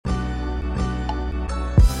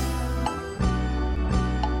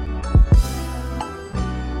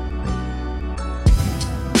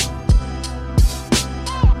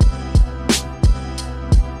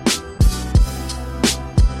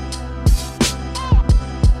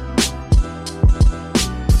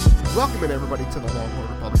Welcome in, everybody, to the Longhorn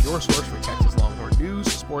Republic, your source for Texas Longhorn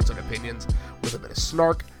news, sports, and opinions with a bit of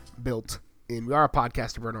snark built in. We are a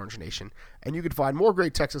podcast of Burnt Orange Nation, and you can find more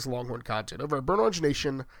great Texas Longhorn content over at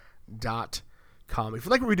BurntOrangeNation.com. If you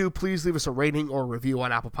like what we do, please leave us a rating or a review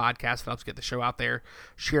on Apple Podcasts. It helps get the show out there.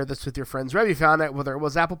 Share this with your friends wherever you found it, whether it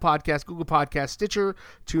was Apple Podcasts, Google Podcasts, Stitcher,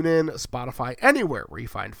 TuneIn, Spotify, anywhere where you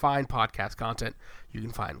find fine podcast content. You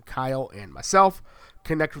can find Kyle and myself.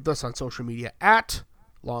 Connect with us on social media at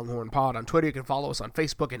Longhorn Pod on Twitter. You can follow us on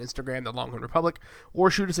Facebook and Instagram, the Longhorn Republic,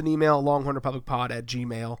 or shoot us an email,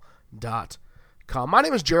 longhornrepublicpod@gmail.com. My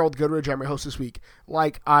name is Gerald Goodridge. I'm your host this week,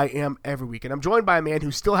 like I am every week. And I'm joined by a man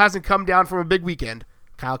who still hasn't come down from a big weekend,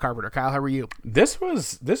 Kyle Carpenter. Kyle, how are you? This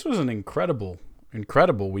was an incredible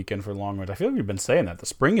weekend for Longhorns. I feel like we've been saying that. The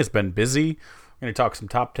spring has been busy. We're going to talk some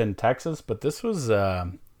top 10 Texas, but this was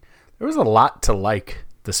there was a lot to like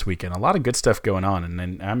this weekend. A lot of good stuff going on,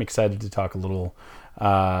 and I'm excited to talk a little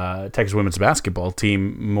Texas women's basketball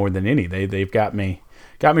team more than any. They've got me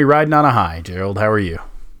riding on a high. Gerald, how are you?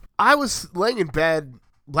 I was laying in bed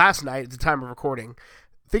last night at the time of recording,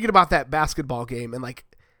 thinking about that basketball game, and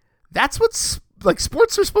that's what's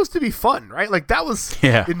sports are supposed to be fun, right? That was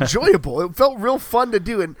enjoyable. It felt real fun to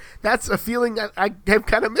do, and that's a feeling I have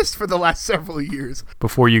kind of missed for the last several years.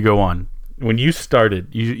 Before you go on, when you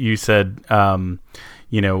started, you said, I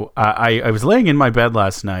was laying in my bed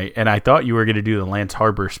last night, and I thought you were going to do the Lance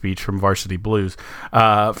Harbor speech from Varsity Blues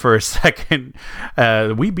for a second.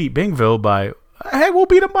 We beat Bingville by... Hey, we'll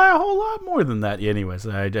beat them by a whole lot more than that. Anyways,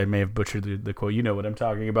 I may have butchered the quote. You know what I'm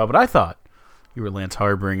talking about. But I thought you were Lance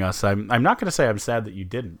Harboring us. I'm not going to say I'm sad that you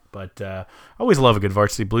didn't, but I always love a good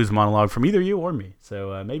Varsity Blues monologue from either you or me.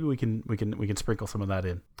 So maybe we can sprinkle some of that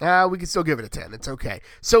in. We can still give it a 10. It's okay.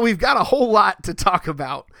 So we've got a whole lot to talk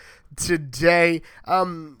about today.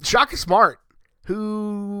 Shaka Smart,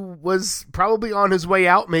 who was probably on his way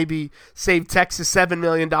out, maybe saved Texas $7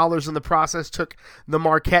 million in the process, took the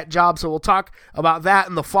Marquette job. So we'll talk about that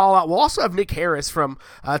and the fallout. We'll also have Nick Harris from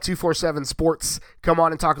 247 Sports come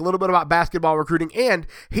on and talk a little bit about basketball recruiting. And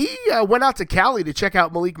he went out to Cali to check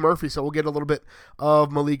out Malik Murphy, so we'll get a little bit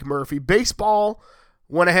of Malik Murphy. Baseball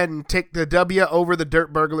went ahead and take the W over the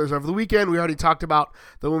Dirt Burglars over the weekend. We already talked about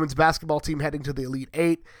the women's basketball team heading to the Elite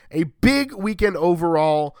Eight. A big weekend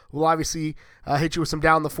overall. We'll obviously hit you with some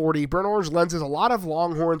down the 40. Burnt Orange lenses, a lot of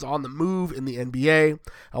Longhorns on the move in the NBA.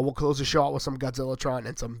 We'll close the show out with some Godzillatron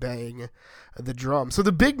and some Bang the Drum. So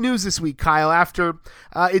the big news this week, Kyle, after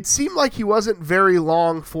it seemed like he wasn't very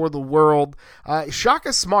long for the world,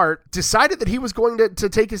 Shaka Smart decided that he was going to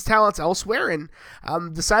take his talents elsewhere and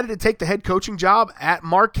decided to take the head coaching job at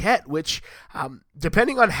Marquette, which,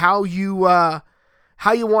 depending on how you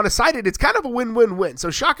want to cite it, it's kind of a win-win-win. So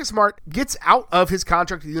Shaka Smart gets out of his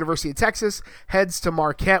contract at the University of Texas, heads to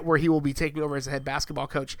Marquette, where he will be taking over as a head basketball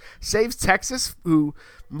coach, saves Texas, who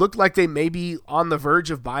looked like they may be on the verge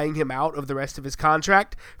of buying him out of the rest of his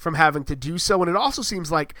contract, from having to do so. And it also seems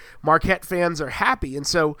like Marquette fans are happy. And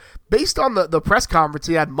so based on the press conference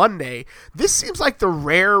he had Monday, this seems like the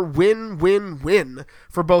rare win-win-win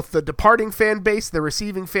for both the departing fan base, the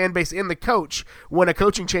receiving fan base, and the coach when a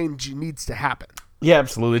coaching change needs to happen. Yeah,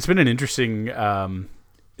 absolutely. It's been an interesting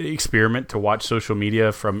experiment to watch social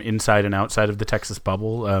media from inside and outside of the Texas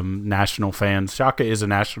bubble. National fans. Shaka is a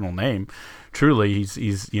national name. Truly,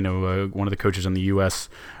 he's one of the coaches in the U.S.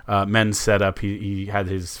 Men's setup. He had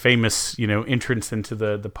his famous entrance into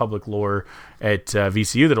the public lore at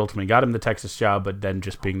VCU that ultimately got him the Texas job. But then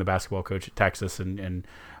just being the basketball coach at Texas and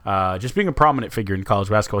just being a prominent figure in college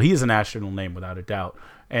basketball, he is a national name without a doubt.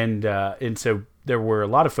 And so there were a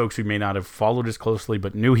lot of folks who may not have followed as closely,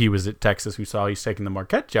 but knew he was at Texas, who saw he's taking the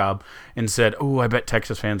Marquette job and said, "Oh, I bet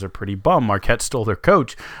Texas fans are pretty bummed. Marquette stole their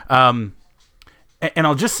coach." And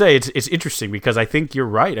I'll just say it's interesting because I think you're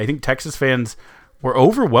right. I think Texas fans were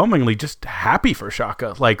overwhelmingly just happy for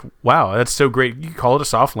Shaka. Wow, that's so great. You call it a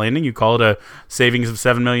soft landing, you call it a savings of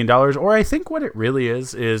 $7 million, or I think what it really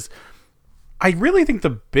is I really think the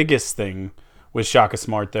biggest thing with Shaka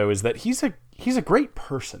Smart, though, is that he's a great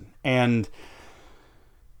person. And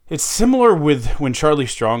it's similar with when Charlie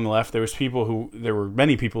Strong left. There were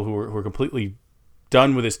many people who were completely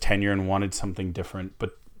done with his tenure and wanted something different,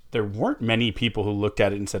 but there weren't many people who looked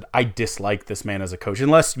at it and said, I dislike this man as a coach,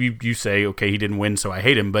 unless you say, okay, he didn't win, so I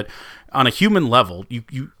hate him. But on a human level, it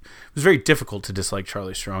was very difficult to dislike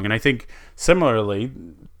Charlie Strong. And I think similarly,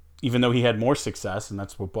 even though he had more success, and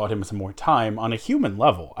that's what bought him some more time, on a human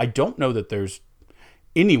level, I don't know that there's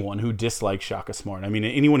anyone who dislikes Shaka Smart. I mean,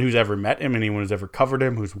 anyone who's ever met him, anyone who's ever covered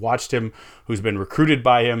him, who's watched him, who's been recruited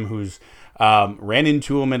by him, who's ran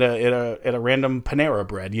into him at a random Panera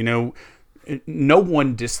Bread, no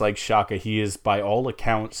one dislikes Shaka. He is, by all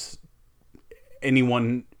accounts,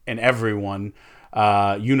 anyone and everyone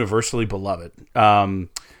universally beloved.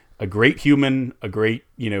 A great human, a great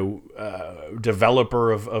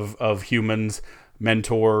developer of humans,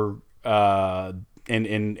 mentor,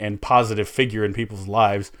 and positive figure in people's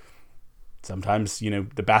lives. Sometimes,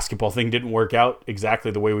 the basketball thing didn't work out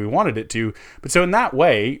exactly the way we wanted it to. But so in that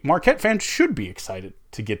way, Marquette fans should be excited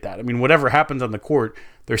to get that. I mean, whatever happens on the court,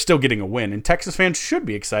 they're still getting a win. And Texas fans should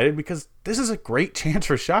be excited because this is a great chance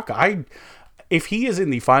for Shaka. If he is in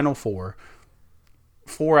the Final Four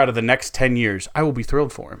out of the next 10 years, I will be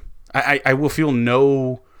thrilled for him. I will feel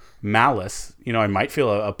no malice. I might feel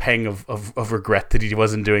a pang of regret that he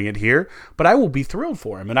wasn't doing it here, but I will be thrilled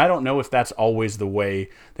for him. And I don't know if that's always the way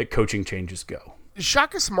that coaching changes go.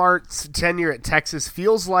 Shaka Smart's tenure at Texas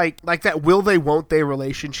feels like that will they, won't they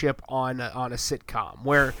relationship on a sitcom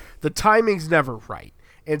where the timing's never right.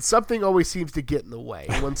 And something always seems to get in the way.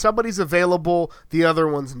 When somebody's available, the other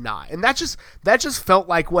one's not. And that just felt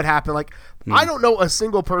like what happened. I don't know a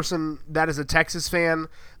single person that is a Texas fan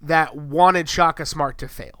that wanted Shaka Smart to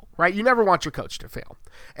fail, right? You never want your coach to fail.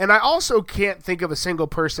 And I also can't think of a single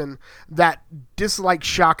person that dislikes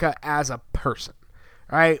Shaka as a person.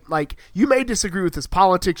 Right? You may disagree with his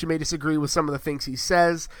politics, you may disagree with some of the things he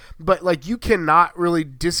says, but you cannot really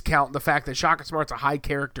discount the fact that Shaka Smart's a high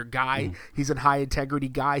character guy. He's a high integrity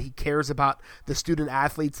guy. He cares about the student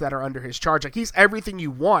athletes that are under his charge. He's everything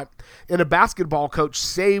you want in a basketball coach,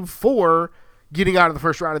 save for getting out of the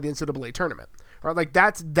first round of the NCAA tournament. Right?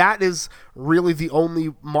 That is really the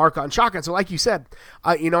only mark on Shaka. And so like you said,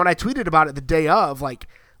 and I tweeted about it the day of,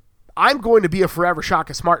 I'm going to be a forever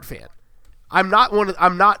Shaka Smart fan. I'm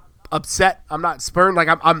not upset. I'm not spurned.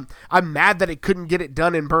 I'm mad that it couldn't get it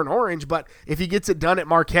done in Burnt Orange, but if he gets it done at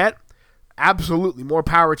Marquette, absolutely more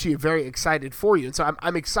power to you. Very excited for you. And so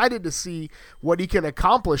I'm excited to see what he can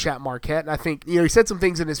accomplish at Marquette. And I think, he said some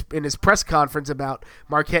things in his press conference about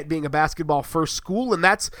Marquette being a basketball first school. And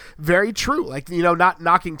that's very true. Not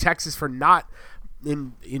knocking Texas for not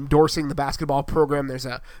endorsing the basketball program. There's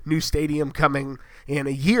a new stadium coming in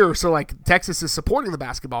a year, so Texas is supporting the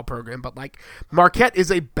basketball program, but Marquette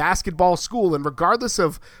is a basketball school, and regardless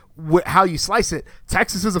of how you slice it,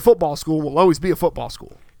 Texas is a football school, will always be a football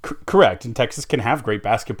school. Correct, and Texas can have great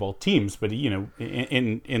basketball teams, but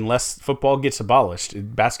unless football gets abolished,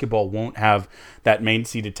 basketball won't have that main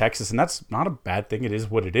seed of Texas, and that's not a bad thing. It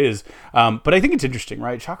is what it is. But I think it's interesting,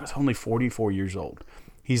 right? Shaka's only 44 years old.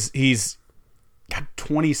 He's got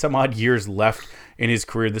 20 some odd years left in his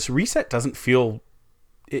career. This reset doesn't feel,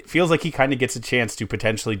 it feels like he kind of gets a chance to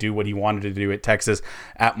potentially do what he wanted to do at Texas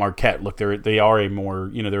at Marquette. Look, they are a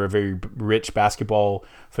more, they're a very rich basketball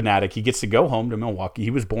fanatic. He gets to go home to Milwaukee. He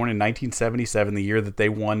was born in 1977, the year that they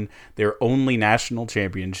won their only national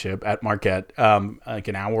championship at Marquette,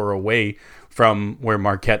 an hour away from where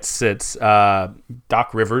Marquette sits.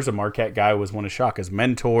 Doc Rivers, a Marquette guy, was one of Shaka's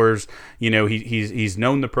mentors. He's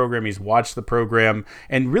known the program, he's watched the program,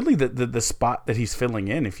 and really the spot that he's filling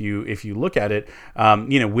in, if you look at it,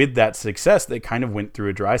 with that success, they kind of went through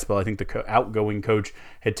a dry spell. I think the outgoing coach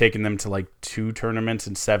had taken them to 2 tournaments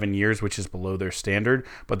in 7 years, which is below their standard,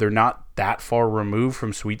 but they're not that far removed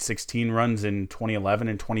from Sweet 16 runs in 2011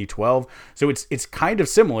 and 2012. So it's kind of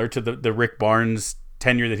similar to the Rick Barnes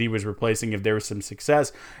tenure that he was replacing. If there was some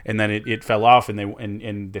success and then it fell off, and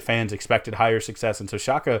the fans expected higher success, and so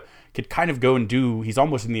Shaka could kind of go and do, he's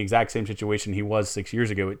almost in the exact same situation he was 6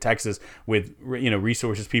 years ago at Texas, with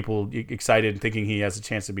resources, people excited and thinking he has a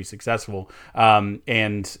chance to be successful,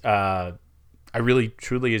 and I really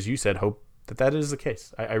truly, as you said, hope that is the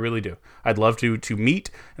case. I really do. I'd love to meet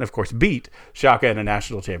and of course beat Shaka in a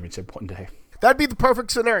national championship one day. That'd be the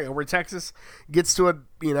perfect scenario where Texas gets to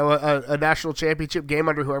a national championship game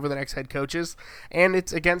under whoever the next head coach is, and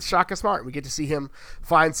it's against Shaka Smart. We get to see him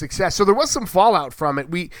find success. So there was some fallout from it.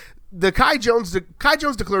 Kai Jones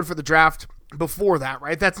declared for the draft before that,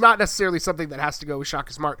 right? That's not necessarily something that has to go with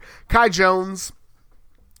Shaka Smart. Kai Jones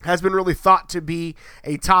has been really thought to be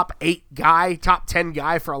a top 8 guy, top 10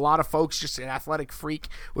 guy for a lot of folks, just an athletic freak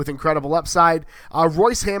with incredible upside.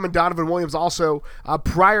 Royce Hamm and Donovan Williams also,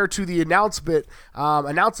 prior to the announcement,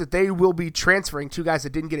 announced that they will be transferring, 2 guys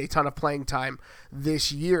that didn't get a ton of playing time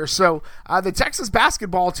this year. So the Texas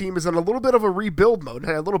basketball team is in a little bit of a rebuild mode,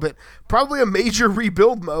 probably a major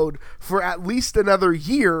rebuild mode for at least another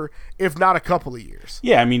year, if not a couple of years.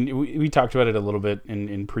 Yeah, I mean, we talked about it a little bit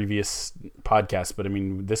in previous podcasts, but I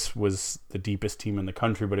mean, this was the deepest team in the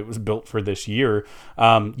country, but it was built for this year.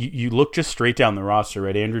 You look just straight down the roster,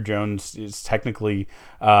 right? Andrew Jones is technically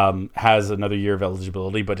has another year of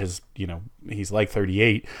eligibility, but he's like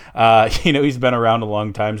 38. He's been around a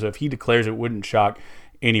long time, so if he declares, it wouldn't shock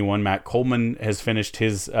anyone. Matt Coleman has finished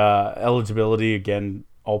his eligibility. Again,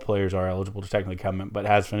 all players are eligible to technically come in, but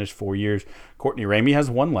has finished 4 years. Courtney Ramey has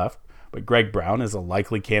one left, but Greg Brown is a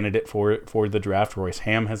likely candidate for the draft. Royce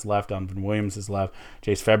Ham has left. Donovan Williams has left.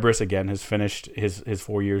 Jace Febris, again, has finished his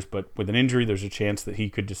 4 years, but with an injury, there's a chance that he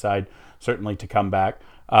could decide certainly to come back.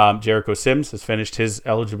 Jericho Sims has finished his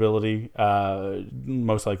eligibility.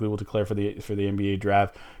 Most likely will declare for the NBA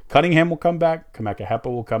draft. Cunningham will come back. Kameka Hepa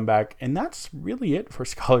will come back, and that's really it for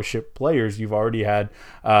scholarship players. You've already had,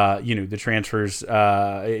 the transfers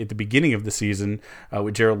at the beginning of the season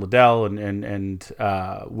with Gerald Liddell and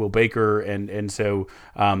Will Baker, and so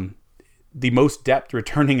the most depth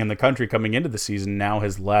returning in the country coming into the season now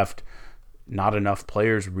has left not enough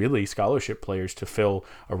players, really scholarship players, to fill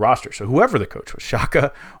a roster. So whoever the coach was,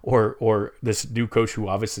 Shaka or this new coach who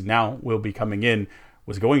obviously now will be coming in,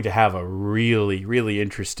 was going to have a really, really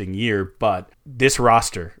interesting year. But this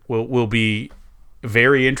roster will be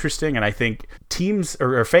very interesting, and I think teams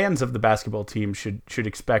or fans of the basketball team should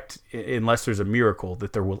expect, unless there's a miracle,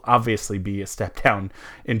 that there will obviously be a step down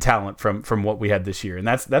in talent from what we had this year, and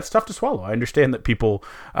that's tough to swallow. I understand that people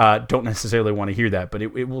don't necessarily want to hear that, but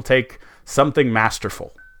it will take something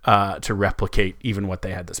masterful to replicate even what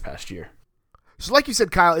they had this past year. So like you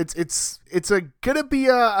said, Kyle, it's gonna be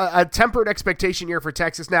a tempered expectation year for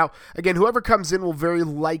Texas. Now, again, whoever comes in will very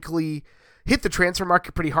likely hit the transfer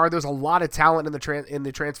market pretty hard. There's a lot of talent in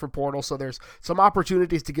the transfer portal, so there's some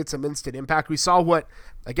opportunities to get some instant impact. We saw what,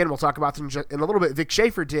 again, we'll talk about in a little bit, Vic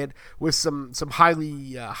Schaefer did with some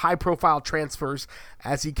highly high-profile transfers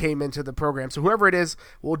as he came into the program. So whoever it is,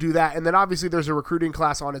 we'll do that. And then obviously there's a recruiting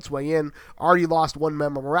class on its way in. Already lost one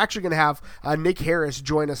member. We're actually going to have Nick Harris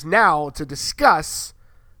join us now to discuss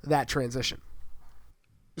that transition.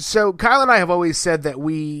 So Kyle and I have always said that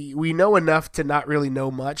we know enough to not really know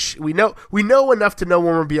much. We know enough to know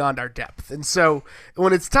when we're beyond our depth. And so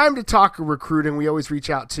when it's time to talk recruiting, we always reach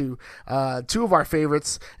out to two of our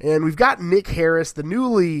favorites. And we've got Nick Harris, the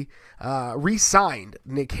newly re-signed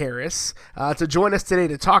Nick Harris, to join us today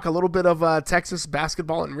to talk a little bit of Texas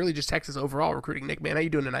basketball and really just Texas overall recruiting. Nick, man, how you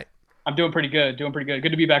doing tonight? I'm doing pretty good. Good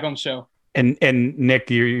to be back on the show. And Nick,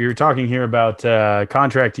 you're talking here about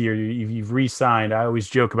contract year. You've re-signed. I always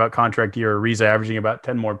joke about contract year. Ariza averaging about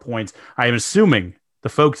 10 more points. I am assuming the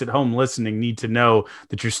folks at home listening need to know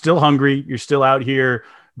that you're still hungry. You're still out here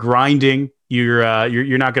grinding. You're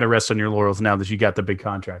not going to rest on your laurels now that you got the big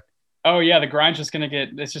contract. Oh yeah, the grind's just going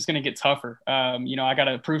to get tougher. I got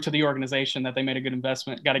to prove to the organization that they made a good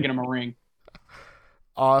investment. Got to get them a ring.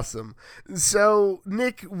 Awesome. So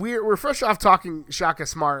Nick, we're fresh off talking Shaka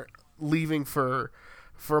Smart leaving for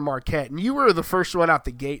Marquette, and you were the first one out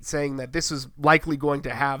the gate saying that this was likely going to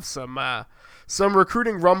have some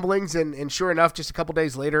recruiting rumblings, and sure enough, just a couple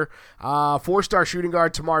days later, 4-star shooting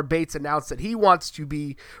guard Tamar Bates announced that he wants to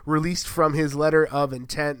be released from his letter of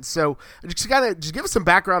intent. So just give us some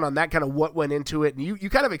background on that, kind of what went into it, and you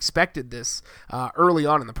kind of expected this early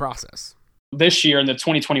on in the process. This year in the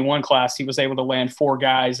 2021 class, he was able to land 4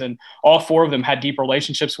 guys, and all 4 of them had deep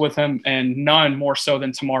relationships with him, and none more so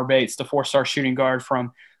than Tamar Bates, the 4-star shooting guard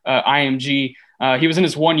from IMG. He was in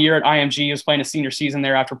his 1 year at IMG. He was playing a senior season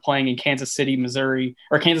there after playing in Kansas City,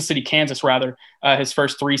 Kansas, his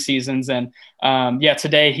first 3 seasons. And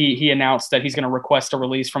today he announced that he's going to request a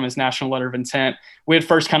release from his national letter of intent. We had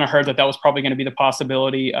first kind of heard that was probably going to be the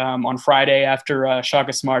possibility on Friday after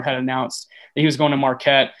Shaka Smart had announced that he was going to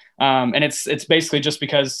Marquette. And it's basically just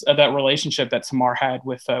because of that relationship that Tamar had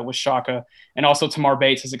with Shaka. And also Tamar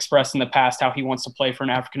Bates has expressed in the past how he wants to play for an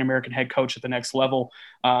African-American head coach at the next level.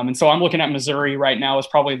 And so I'm looking at Missouri right now as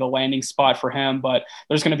probably the landing spot for him, but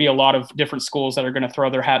there's going to be a lot of different schools that are going to throw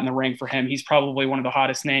their hat in the ring for him. He's probably one of the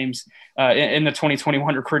hottest names in the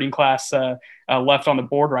 2021 recruiting class left on the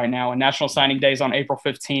board right now. And National Signing Day is on April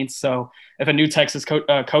 15th. So if a new Texas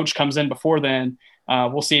coach comes in before then,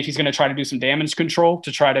 we'll see if he's going to try to do some damage control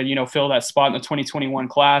to try to, fill that spot in the 2021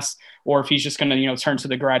 class, or if he's just going to, turn to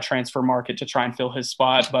the grad transfer market to try and fill his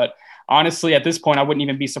spot. But honestly, at this point, I wouldn't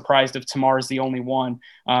even be surprised if Tamar is the only one.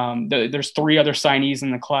 There's 3 other signees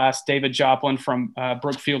in the class. David Joplin from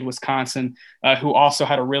Brookfield, Wisconsin, who also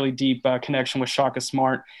had a really deep connection with Shaka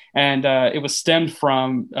Smart. And it was stemmed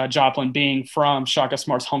from Joplin being from Shaka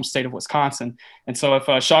Smart's home state of Wisconsin. And so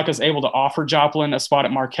if Shaka's able to offer Joplin a spot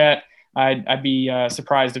at Marquette, I'd be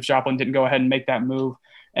surprised if Joplin didn't go ahead and make that move.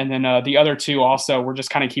 And then the other 2 also, we're just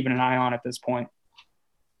kind of keeping an eye on at this point.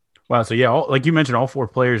 Wow. So yeah, like you mentioned, all 4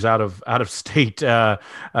 players out of state,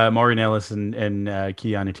 Maureen Ellis and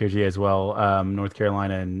Keanu Tirgier as well, North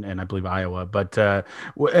Carolina and I believe Iowa. But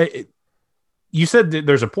You said that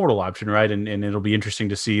there's a portal option, right? And it'll be interesting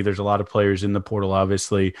to see. There's a lot of players in the portal,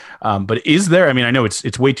 obviously. But is there? I mean, I know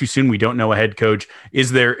it's way too soon. We don't know a head coach.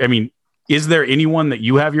 Is there? I mean, is there anyone that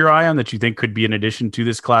you have your eye on that you think could be an addition to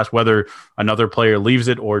this class, whether another player leaves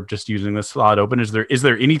it or just using the slot open? Is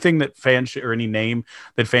there anything that fans should, or any name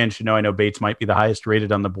that fans should know? I know Bates might be the highest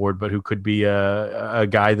rated on the board, but who could be a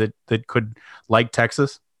guy that could like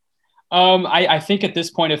Texas? I think at this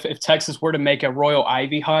point, if Texas were to make a Royal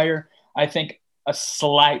Ivy hire, I think a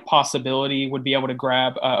slight possibility would be able to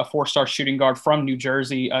grab a four-star shooting guard from New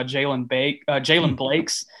Jersey, Jalen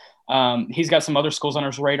Blakes. He's got some other schools on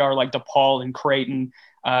his radar like DePaul and Creighton.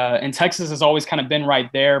 And Texas has always kind of been right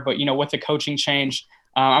there. But, with the coaching change,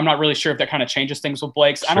 I'm not really sure if that kind of changes things with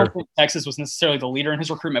Blakes. Sure. I don't think Texas was necessarily the leader in his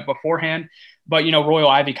recruitment beforehand. But, Royal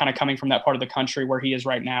Ivy kind of coming from that part of the country where he is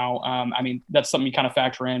right now, I mean, that's something you kind of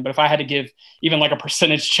factor in. But if I had to give even like a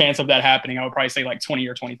percentage chance of that happening, I would probably say like 20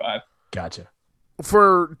 or 25. Gotcha.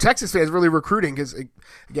 For Texas fans, really recruiting, because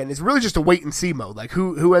again, it's really just a wait and see mode. Like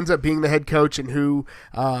who ends up being the head coach and who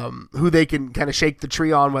they can kind of shake the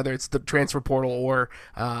tree on, whether it's the transfer portal or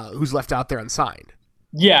who's left out there unsigned.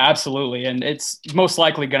 Yeah, absolutely, and it's most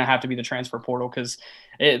likely going to have to be the transfer portal because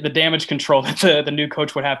the damage control that the new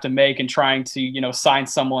coach would have to make in trying to sign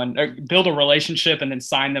someone, or build a relationship, and then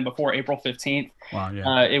sign them before April 15th. Wow,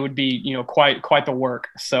 yeah. It would be quite the work.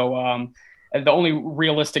 So. The only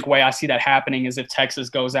realistic way I see that happening is if Texas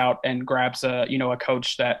goes out and grabs a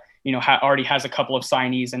coach that already has a couple of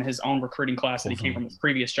signees in his own recruiting class that he came from his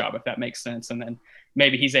previous job, if that makes sense, and then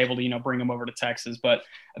maybe he's able to bring him over to Texas. But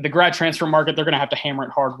the grad transfer market, they're going to have to hammer it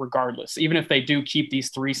hard regardless. Even if they do keep these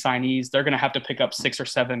 3 signees, they're going to have to pick up 6 or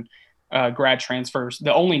 7 grad transfers.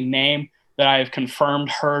 The only name that I have confirmed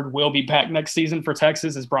heard will be back next season for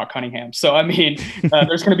Texas is Brock Cunningham. So I mean,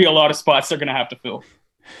 there's going to be a lot of spots they're going to have to fill.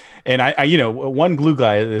 And I one glue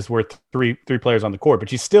guy is worth three players on the court,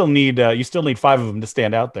 but you still need 5 of them to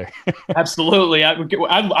stand out there. Absolutely, I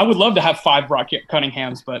would love to have 5 Brock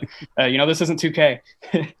Cunninghams, but this isn't 2K.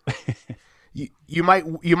 you might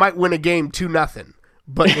win a game 2-0,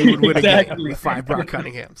 but they would win exactly. A game with 5 Brock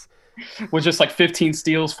Cunninghams with just like 15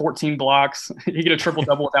 steals, 14 blocks. You get a triple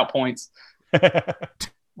double without points.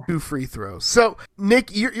 2 free throws. So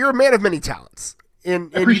Nick, you're a man of many talents.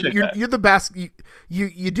 And you're the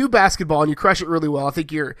you do basketball and you crush it really well. I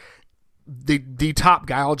think you're the top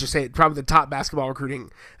guy. I'll just say it, probably the top basketball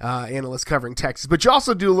recruiting analyst covering Texas. But you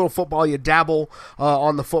also do a little football. You dabble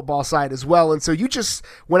on the football side as well. And so you just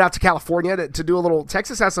went out to California to do a little.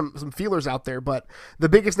 Texas has some feelers out there, but the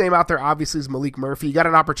biggest name out there obviously is Maalik Murphy. You got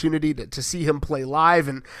an opportunity to see him play live,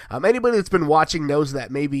 and anybody that's been watching knows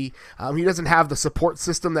that maybe he doesn't have the support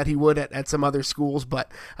system that he would at some other schools,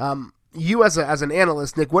 but you as an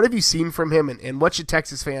analyst, Nick, what have you seen from him, and what should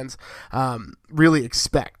Texas fans really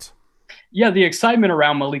expect? Yeah, the excitement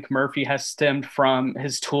around Maalik Murphy has stemmed from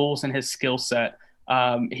his tools and his skill set.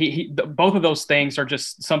 Both of those things are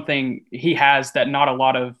just something he has that not a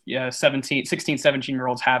lot of 16,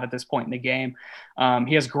 17-year-olds have at this point in the game.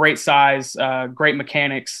 He has great size, great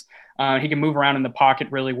mechanics. He can move around in the pocket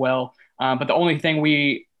really well. But the only thing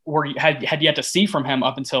we had yet to see from him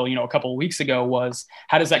up until a couple of weeks ago was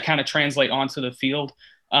how does that kind of translate onto the field.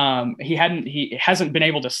 He hasn't been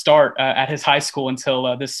able to start at his high school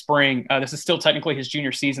until this spring. This is still technically his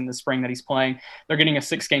junior season this spring that he's playing. They're getting a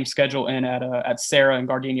 6-game schedule in at Sarah in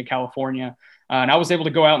Gardena, California, and I was able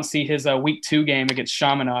to go out and see his week 2 game against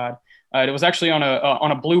Chaminade. It was actually on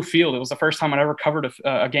a blue field. It was the first time I'd ever covered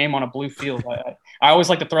a game on a blue field. I always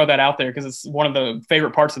like to throw that out there because it's one of the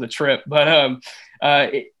favorite parts of the trip. But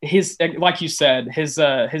his, like you said, his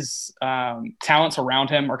talents around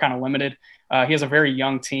him are kind of limited. He has a very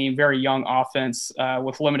young team, very young offense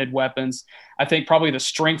with limited weapons. I think probably the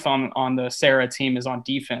strength on the Sarah team is on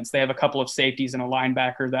defense. They have a couple of safeties and a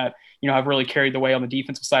linebacker that have really carried the way on the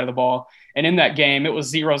defensive side of the ball. And in that game, it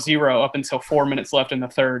was 0-0 up until 4 minutes left in the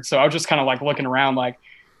third. So I was just kind of like looking around like,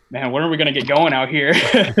 man, when are we going to get going out here?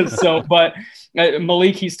 But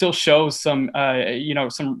Maalik, he still shows some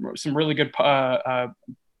really good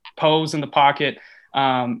pose in the pocket.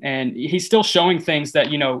 And he's still showing things that,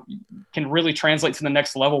 can really translate to the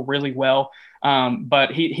next level really well.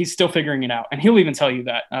 But he's still figuring it out. And he'll even tell you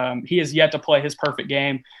that he has yet to play his perfect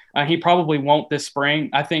game. He probably won't this spring.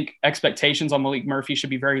 I think expectations on Maalik Murphy should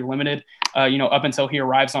be very limited, up until he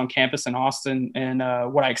arrives on campus in Austin in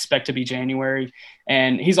what I expect to be January.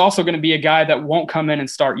 And he's also going to be a guy that won't come in and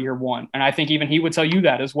start year one. And I think even he would tell you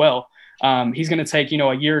that as well. He's going to take,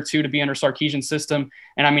 a year or two to be under Sarkisian's system.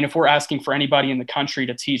 And I mean, if we're asking for anybody in the country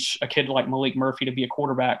to teach a kid like Maalik Murphy to be a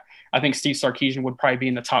quarterback, I think Steve Sarkisian would probably be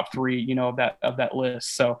in the top three, of that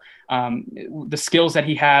list. So the skills that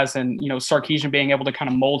he has and, Sarkisian being able to kind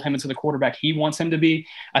of mold him into the quarterback he wants him to be,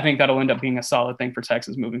 I think that'll end up being a solid thing for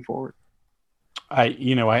Texas moving forward.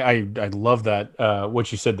 I love that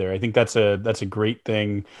what you said there. I think that's a great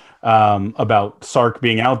thing about Sark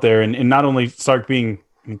being out there, and not only Sark being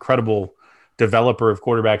an incredible developer of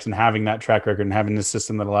quarterbacks and having that track record and having this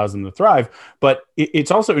system that allows them to thrive, but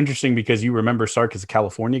it's also interesting because you remember Sark as a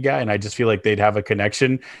California guy, and I just feel like they'd have a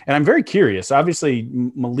connection. And I'm very curious. Obviously,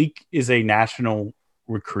 Maalik is a national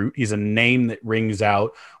recruit. He's a name that rings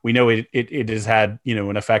out. We know it has had,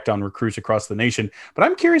 an effect on recruits across the nation, but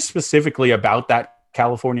I'm curious specifically about that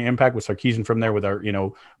California impact with Sarkisian from there, with our,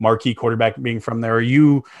 marquee quarterback being from there. Are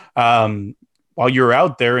you, while you're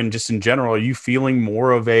out there and just in general, are you feeling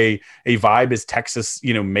more of a vibe as Texas,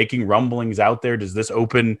 making rumblings out there? Does this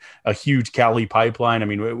open a huge Cali pipeline? I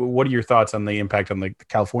mean, what are your thoughts on the impact on the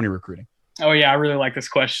California recruiting? Oh, yeah, I really like this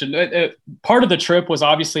question. Part of the trip was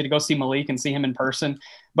obviously to go see Maalik and see him in person.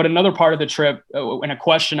 But another part of the trip, and a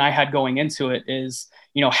question I had going into it is,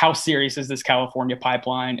 how serious is this California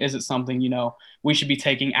pipeline? Is it something, we should be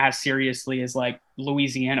taking as seriously as like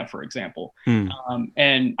Louisiana, for example?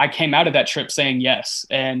 And I came out of that trip saying yes.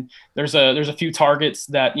 And there's a few targets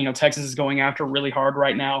that, Texas is going after really hard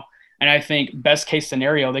right now. And I think best case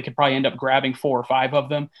scenario, they could probably end up grabbing 4 or 5 of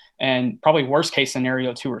them, and probably worst case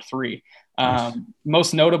scenario, 2 or 3.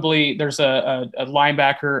 Most notably, there's a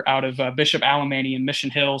linebacker out of Bishop Alemany in Mission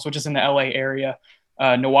Hills, which is in the LA area,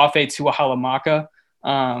 Nawafe Tuahalamaka.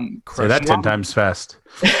 Say that 10 times fast.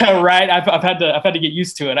 Right. I've had to get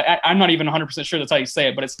used to it. I'm not even 100% sure that's how you say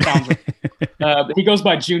it, but it sounds right. He goes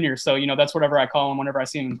by Junior. So, that's whatever I call him whenever I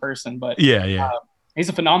see him in person. But yeah. He's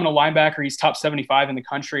a phenomenal linebacker. He's top 75 in the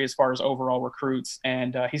country as far as overall recruits.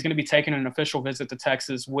 And he's going to be taking an official visit to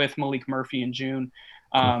Texas with Maalik Murphy in June.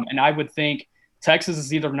 And I would think Texas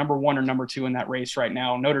is either number 1 or number 2 in that race right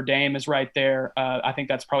now. Notre Dame is right there. I think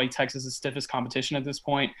that's probably Texas's stiffest competition at this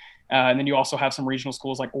point. And then you also have some regional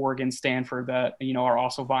schools like Oregon, Stanford that, are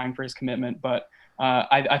also vying for his commitment. But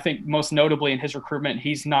I think most notably in his recruitment,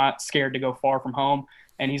 he's not scared to go far from home.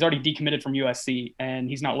 And he's already decommitted from USC, and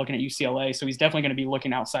he's not looking at UCLA. So he's definitely going to be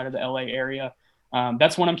looking outside of the LA area.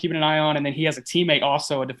 That's one I'm keeping an eye on. And then he has a teammate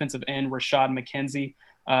also, a defensive end, Rashad McKenzie.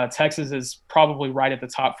 Texas is probably right at the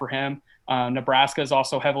top for him. Nebraska is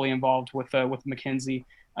also heavily involved with McKenzie.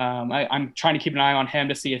 I'm trying to keep an eye on him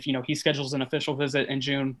to see if, he schedules an official visit in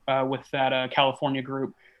June with that California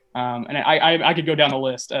group. And I could go down the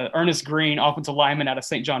list. Ernest Green, offensive lineman out of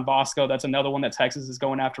St. John Bosco. That's another one that Texas is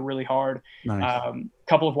going after really hard. Nice.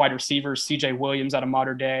 Couple of wide receivers, CJ Williams out of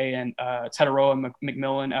Mater Dei and Teteroa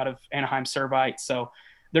McMillan out of Anaheim Servite. So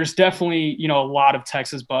there's definitely, a lot of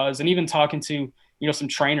Texas buzz. And even talking to, some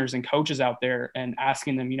trainers and coaches out there and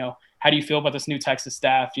asking them, how do you feel about this new Texas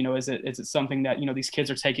staff? Is it something that, these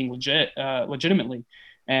kids are taking legitimately?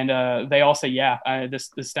 And they all say, yeah,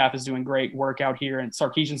 this staff is doing great work out here. And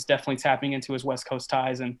Sarkisian's definitely tapping into his West Coast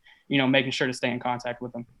ties and, making sure to stay in contact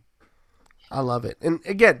with them. I love it. And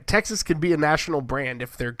again, Texas can be a national brand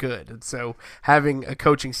if they're good. And so having a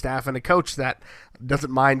coaching staff and a coach that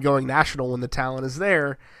doesn't mind going national when the talent is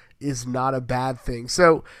there is not a bad thing.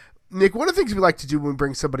 So, Nick, one of the things we like to do when we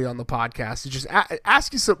bring somebody on the podcast is just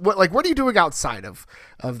ask you what are you doing outside of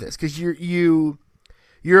this? Because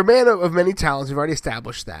you're a man of many talents. You've already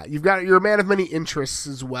established that. You're a man of many interests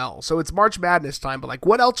as well. So it's March Madness time, but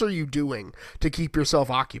what else are you doing to keep yourself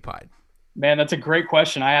occupied? Man, that's a great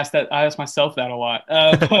question. I ask myself that a lot.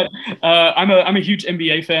 But I'm a huge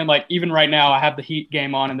NBA fan. Like even right now, I have the Heat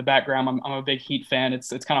game on in the background. I'm a big Heat fan. It's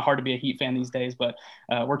kind of hard to be a Heat fan these days, but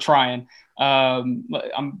we're trying. I'm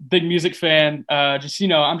a big music fan. I'm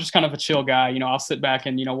just kind of a chill guy. I'll sit back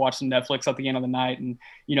and watch some Netflix at the end of the night and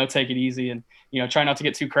take it easy and try not to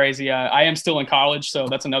get too crazy. I am still in college, so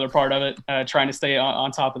that's another part of it. Trying to stay on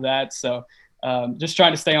top of that. So just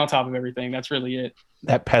trying to stay on top of everything. That's really it.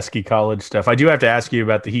 That pesky college stuff. I do have to ask you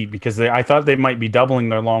about the Heat because I thought they might be doubling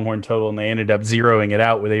their Longhorn total, and they ended up zeroing it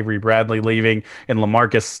out with Avery Bradley leaving and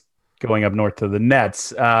LaMarcus going up north to the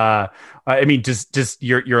Nets. I mean, just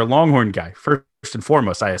you're a Longhorn guy first and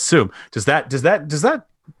foremost, I assume. Does that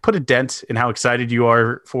put a dent in how excited you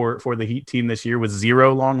are for the Heat team this year with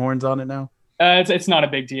 0 Longhorns on it now? It's not a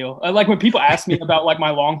big deal. Like when people ask me about like my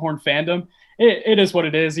Longhorn fandom, it is what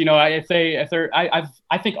it is. I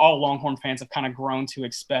think all Longhorn fans have kind of grown to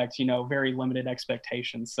expect, very limited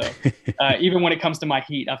expectations. So even when it comes to my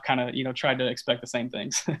Heat, I've kind of, tried to expect the same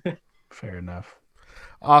things. Fair enough.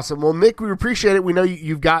 Awesome. Well, Nick, we appreciate it. We know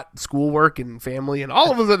you've got schoolwork and family and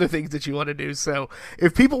all of those other things that you want to do. So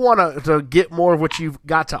if people want to get more of what you've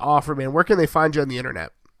got to offer, man, where can they find you on the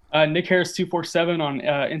internet? Nick Harris 247 on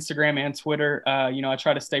Instagram and Twitter. I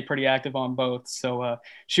try to stay pretty active on both. So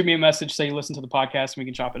shoot me a message, say you listen to the podcast, and we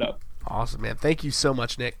can chop it up. Awesome, man. Thank you so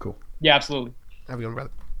much, Nick. Cool. Yeah, absolutely. Have a good one,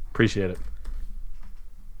 brother. Appreciate it.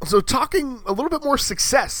 So talking a little bit more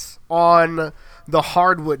success on the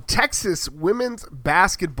hardwood, Texas women's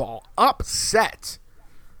basketball upset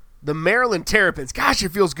the Maryland Terrapins. Gosh, it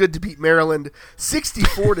feels good to beat Maryland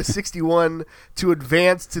 64-61 to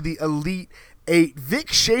advance to the Elite Eight.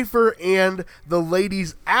 Vic Schaefer and the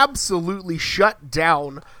ladies absolutely shut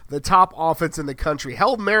down the top offense in the country.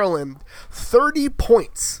 Held Maryland 30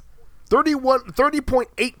 points,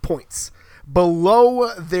 30.8 points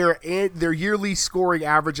below their yearly scoring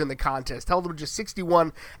average in the contest. Held them just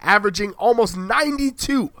 61, averaging almost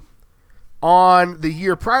 92 on the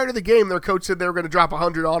year. Prior to the game, their coach said they were going to drop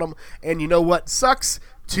 100 on them, and you know what? Sucks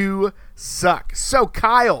to suck. So,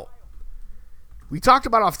 Kyle, we talked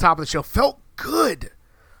about off the top of the show, felt good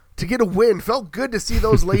to get a win. Felt good to see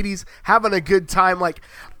those ladies having a good time. Like,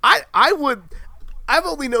 I've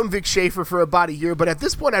only known Vic Schaefer for about a year, but at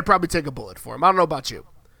this point, I'd probably take a bullet for him. I don't know about you.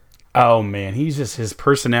 Oh man, his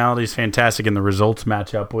personality is fantastic, and the results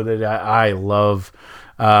match up with it. I love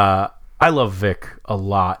Vic a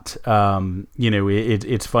lot.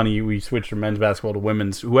 It's funny, we switched from men's basketball to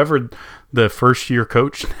women's. Whoever the first year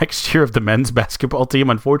coach next year of the men's basketball team,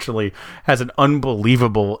 unfortunately, has an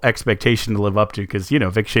unbelievable expectation to live up to, because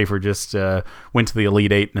Vic Schaefer just went to the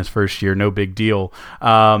Elite Eight in his first year, no big deal.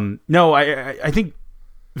 I think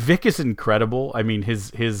Vic is incredible. I mean,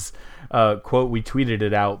 his quote, we tweeted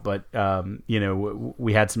it out, but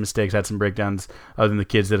we had some mistakes, had some breakdowns. Other than the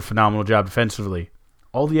kids did a phenomenal job defensively.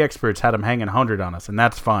 All the experts had him hanging 100 on us, and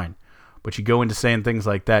that's fine. But you go into saying things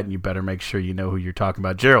like that, and you better make sure you know who you're talking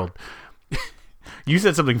about. Gerald, you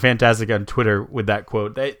said something fantastic on Twitter with that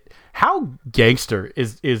quote. How gangster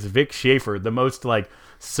is Vic Schaefer, the most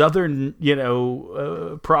Southern,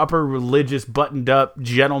 proper religious, buttoned up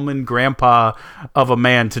gentleman grandpa of a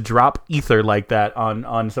man, to drop ether like that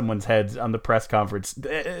on someone's heads on the press conference?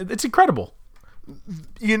 It's incredible.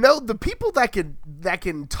 The people that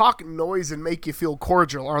can talk noise and make you feel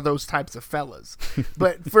cordial are those types of fellas.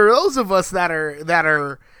 But for those of us that are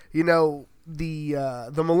the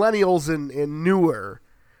millennials and newer,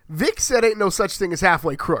 Vic said ain't no such thing as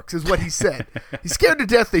halfway crooks, is what he said. He's scared to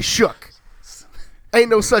death they shook. Ain't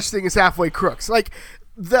no such thing as halfway crooks.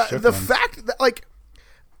 The fact that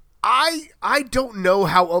I don't know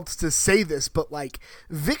how else to say this, but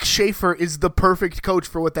Vic Schaefer is the perfect coach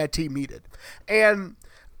for what that team needed. And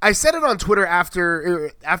I said it on Twitter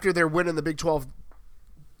after their win in the Big 12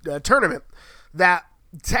 tournament, that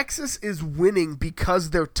Texas is winning because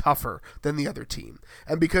they're tougher than the other team,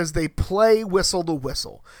 and because they play whistle to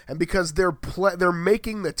whistle, and because they're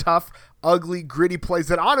making the tough, ugly, gritty plays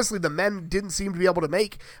that honestly the men didn't seem to be able to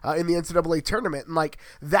make in the NCAA tournament. And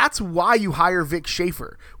that's why you hire Vic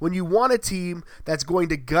Schaefer. When you want a team that's going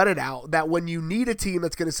to gut it out, that when you need a team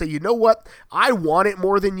that's going to say, you know what, I want it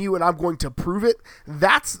more than you and I'm going to prove it,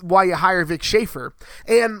 that's why you hire Vic Schaefer.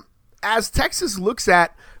 And as Texas looks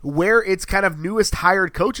at where its kind of newest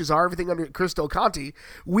hired coaches are, everything under Chris Del Conte,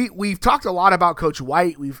 we've talked a lot about Coach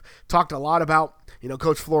White. We've talked a lot about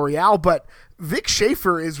Coach Floreal, but Vic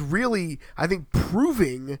Schaefer is really, I think,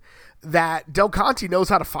 proving that Del Conte knows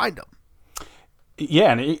how to find them.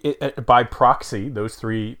 Yeah, and by proxy, those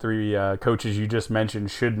three coaches you just mentioned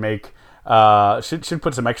should make should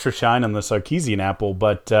put some extra shine on the Sarkisian apple.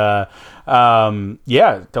 But Del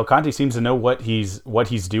Conte seems to know what he's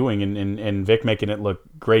doing, and Vic making it look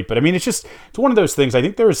great. But I mean, it's one of those things. I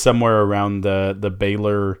think there was somewhere around the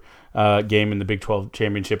Baylor game in the Big 12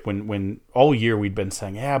 championship when all year we'd been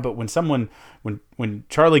saying, but when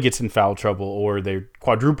Charlie gets in foul trouble, or they're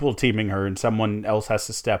quadruple teaming her and someone else has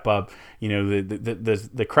to step up,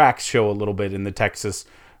 the cracks show a little bit in the Texas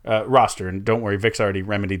roster. And don't worry, Vic's already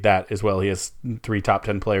remedied that as well. He has 3 top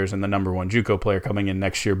 10 players and the number 1 JUCO player coming in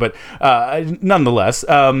next year. But nonetheless,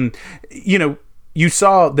 you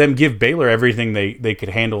saw them give Baylor everything they could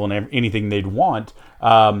handle and anything they'd want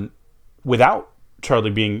without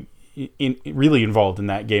Charlie being really involved in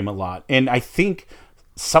that game a lot. And I think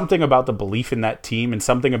something about the belief in that team and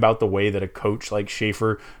something about the way that a coach like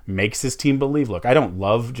Schaefer makes his team believe. Look, I don't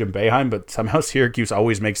love Jim Boeheim, but somehow Syracuse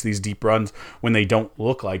always makes these deep runs when they don't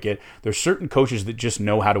look like it. There's certain coaches that just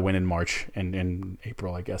know how to win in March and in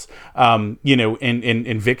April, I guess. And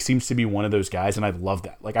Vic seems to be one of those guys, and I love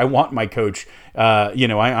that. Like, I want my coach,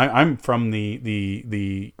 I'm from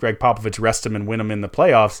the Greg Popovich, rest him and win him in the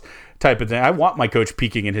playoffs type of thing. I want my coach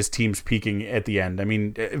peaking and his team's peaking at the end. I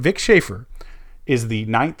mean, Vic Schaefer is the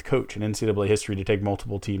 9th coach in NCAA history to take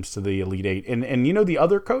multiple teams to the Elite Eight. And the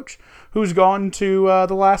other coach who's gone to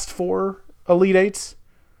the last 4 Elite Eights?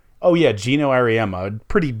 Oh, yeah, Gino Ariema,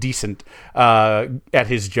 pretty decent at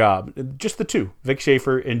his job. Just the 2, Vic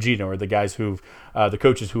Schaefer and Gino, are the guys the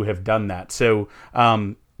coaches who have done that. So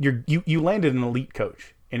you landed an elite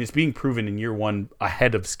coach, and it's being proven in year 1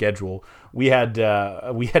 ahead of schedule. We had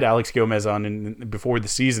Alex Gomez on before the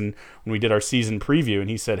season when we did our season preview, and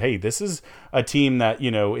he said, "Hey, this is a team that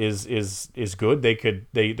is good.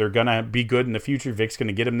 They're gonna be good in the future. Vic's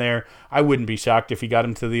gonna get him there. I wouldn't be shocked if he got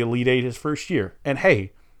him to the Elite Eight his first year." And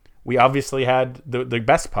hey, we obviously had the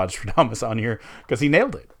best Podstradamus on here because he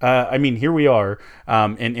nailed it. Here we are,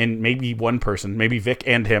 and maybe one person, maybe Vic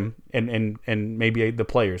and him, and maybe the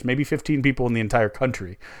players, maybe 15 people in the entire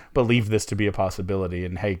country believe this to be a possibility.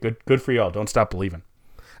 And hey, good for y'all. Don't stop believing.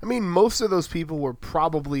 I mean, most of those people were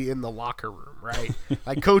probably in the locker room, right?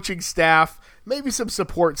 Like coaching staff, maybe some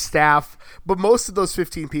support staff, but most of those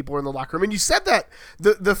 15 people were in the locker room. And you said that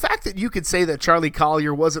the fact that you could say that Charlie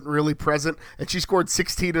Collier wasn't really present and she scored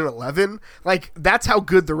 16 and 11, like that's how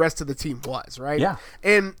good the rest of the team was, right? Yeah.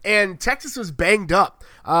 And Texas was banged up.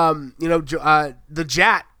 The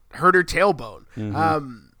Jat hurt her tailbone.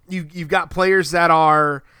 Mm-hmm. You've got players that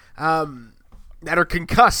are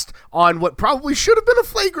concussed on what probably should have been a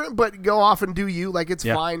flagrant, but go off and do you, like it's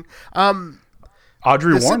fine.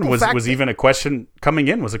 Audrey Warren was even a question coming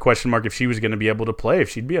in, was a question mark if she was going to be able to play, if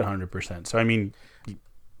she'd be 100%. So, I mean,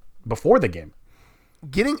 before the game.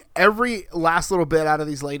 Getting every last little bit out of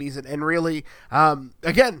these ladies and really,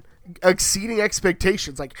 again, exceeding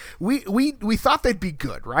expectations. Like we thought they'd be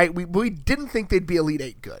good, right? We didn't think they'd be Elite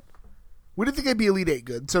Eight good. We didn't think they'd be Elite Eight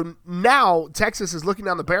good. So now Texas is looking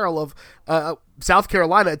down the barrel of South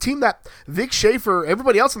Carolina, a team that Vic Schaefer,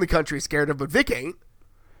 everybody else in the country is scared of, but Vic ain't.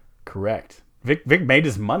 Correct. Vic made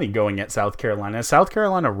his money going at South Carolina. South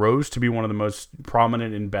Carolina rose to be one of the most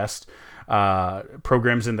prominent and best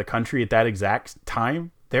programs in the country at that exact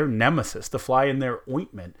time. Their nemesis, the fly in their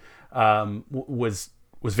ointment, was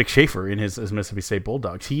Vic Schaefer in his Mississippi State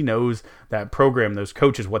Bulldogs. He knows that program, those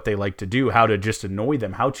coaches, what they like to do, how to just annoy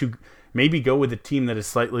them, how to maybe go with a team that is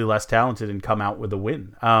slightly less talented and come out with a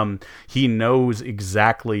win. He knows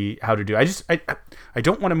exactly how to do. I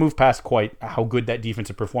don't want to move past quite how good that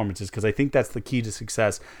defensive performance is, because I think that's the key to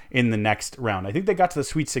success in the next round. I think they got to the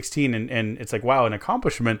Sweet 16, and it's like, wow, an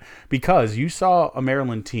accomplishment, because you saw a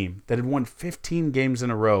Maryland team that had won 15 games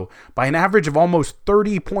in a row by an average of almost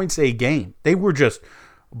 30 points a game. They were just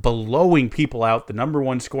blowing people out, the number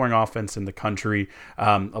 1 scoring offense in the country.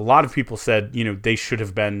 A lot of people said, they should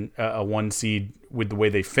have been a 1 seed with the way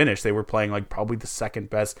they finished. They were playing like probably the second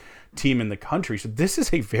best team in the country. So this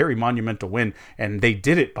is a very monumental win, and they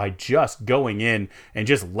did it by just going in and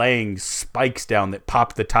just laying spikes down that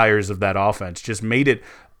popped the tires of that offense, just made it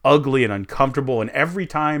ugly and uncomfortable. And every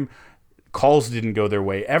time calls didn't go their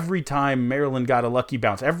way, every time Maryland got a lucky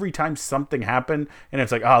bounce, every time something happened, and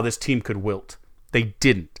it's like, oh, this team could wilt. They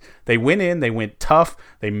didn't. They went in, they went tough,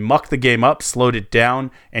 they mucked the game up, slowed it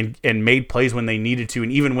down, and made plays when they needed to,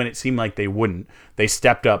 and even when it seemed like they wouldn't, they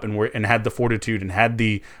stepped up and had the fortitude and had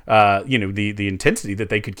the the intensity that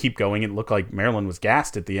they could keep going. It looked like Maryland was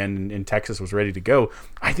gassed at the end, and Texas was ready to go.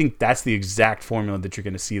 I think that's the exact formula that you're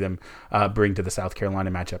going to see them bring to the South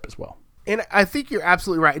Carolina matchup as well. And I think you're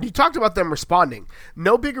absolutely right. And you talked about them responding.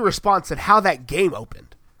 No bigger response than how that game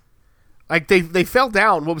opened. Like, they fell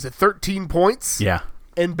down, 13 points? Yeah.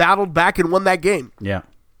 And battled back and won that game. Yeah.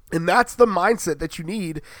 And that's the mindset that you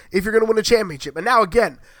need if you're going to win a championship. And now,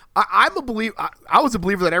 again, I'm a believer. I was a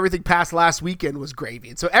believer that everything past last weekend was gravy.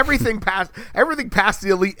 And so everything past the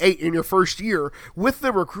Elite Eight in your first year with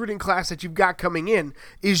the recruiting class that you've got coming in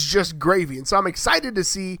is just gravy. And so I'm excited to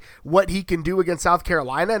see what he can do against South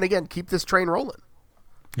Carolina. And, again, keep this train rolling.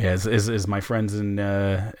 Yeah, as my friends in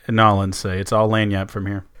Nolans say, it's all lanyard from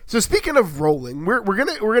here. So speaking of rolling, we're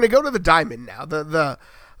gonna go to the Diamond now.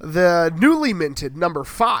 The newly minted number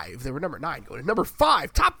 5. They were number 9 going to number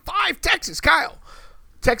 5. Top 5 Texas. Kyle,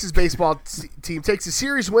 Texas baseball team takes a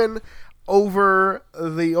series win over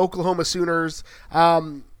the Oklahoma Sooners.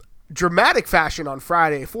 dramatic fashion on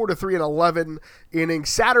Friday, 4-3 and 11 innings.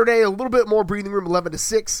 Saturday, a little bit more breathing room,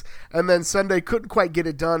 11-6, and then Sunday couldn't quite get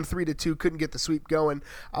it done, 3-2, couldn't get the sweep going.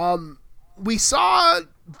 We saw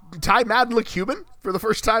Ty Madden look human for the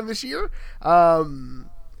first time this year. It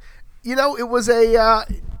was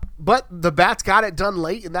but the bats got it done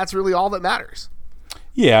late, and that's really all that matters.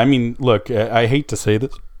 Yeah, I mean, look, I hate to say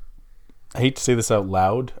this. I hate to say this out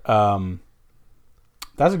loud.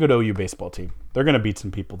 That's a good OU baseball team. They're going to beat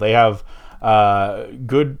some people. They have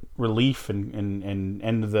good relief and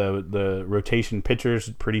end of the rotation pitchers,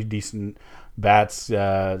 pretty decent bats,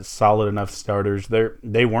 solid enough starters.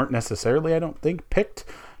 They weren't necessarily, I don't think, picked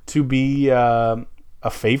to be a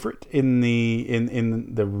favorite in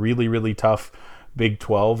the really, really tough Big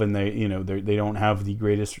 12, and they don't have the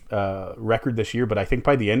greatest record this year. But I think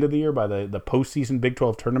by the end of the year, by the postseason Big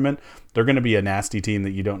 12 tournament, they're going to be a nasty team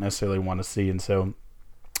that you don't necessarily want to see. And so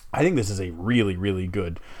I think this is a really, really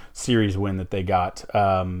good series win that they got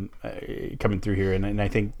coming through here. And I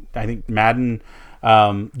think Madden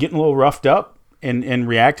getting a little roughed up and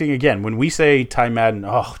reacting again. When we say Ty Madden,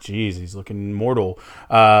 oh, geez, he's looking immortal.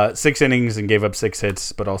 6 innings and gave up 6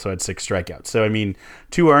 hits, but also had 6 strikeouts. So, I mean,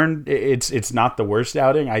 2 earned, it's not the worst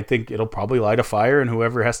outing. I think it'll probably light a fire, and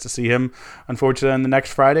whoever has to see him, unfortunately, on the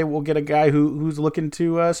next Friday, we'll get a guy who's looking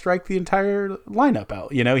to strike the entire lineup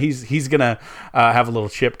out. He's going to have a little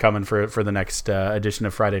chip coming for the next edition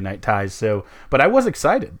of Friday Night Ties. So, but I was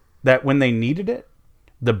excited that when they needed it,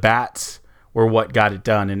 the bats were what got it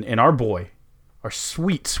done. And our boy, our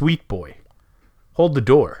sweet, sweet boy, hold the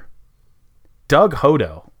door, Doug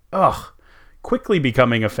Hodo, quickly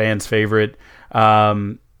becoming a fan's favorite.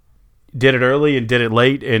 Did it early and did it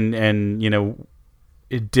late, and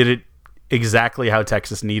it did it exactly how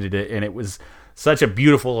Texas needed it, and it was such a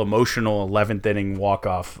beautiful, emotional 11th inning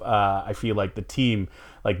walk-off. I feel like the team,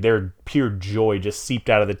 like their pure joy just seeped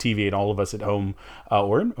out of the TV, and all of us at home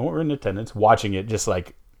or in attendance watching it just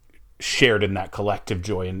like shared in that collective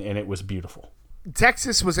joy, and it was beautiful.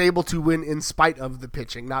 Texas was able to win in spite of the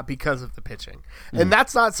pitching, not because of the pitching. And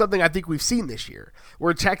that's not something I think we've seen this year,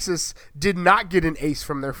 where Texas did not get an ace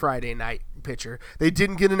from their Friday night pitcher. They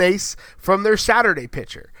didn't get an ace from their Saturday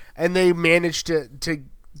pitcher, and they managed to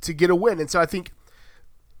get a win. And so I think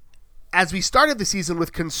as we started the season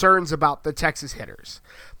with concerns about the Texas hitters,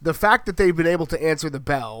 the fact that they've been able to answer the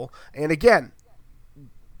bell, and again,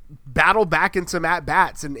 battle back in some at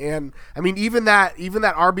bats, and I mean even that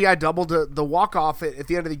RBI double to the walk off at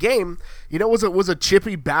the end of the game, was a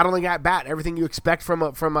chippy battling at bat, everything you expect from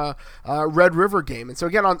a Red River game. And so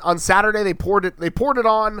again on Saturday they poured it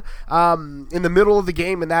on in the middle of the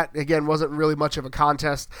game, and that again wasn't really much of a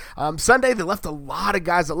contest. Sunday they left a lot of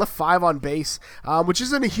guys, that left 5 on base, which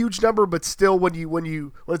isn't a huge number, but still when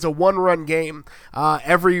it's a 1-run game,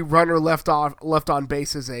 every runner left on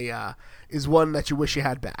base is one that you wish you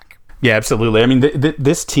had back. Yeah, absolutely. I mean,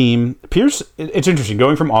 this team, Pierce, it's interesting.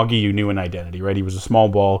 Going from Augie, you knew an identity, right? He was a small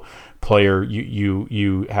ball player.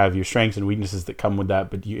 You have your strengths and weaknesses that come with that,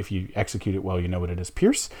 but if you execute it well, you know what it is.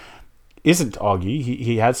 Pierce isn't Augie.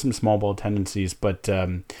 He has some small ball tendencies, but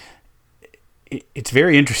it's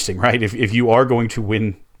very interesting, right? If you are going to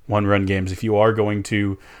win 1-run games, if you are going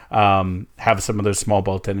to have some of those small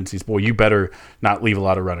ball tendencies, boy, you better not leave a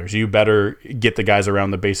lot of runners. You better get the guys around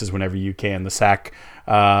the bases whenever you can. The sack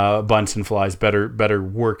bunts and flies better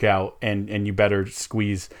work out, and you better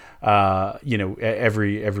squeeze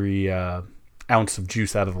every ounce of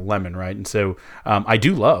juice out of the lemon, right? And so I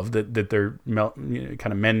do love that they're kind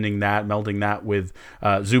of melding that with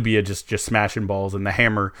Zubia just smashing balls and the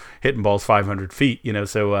hammer hitting balls 500 feet,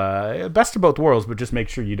 so best of both worlds, but just make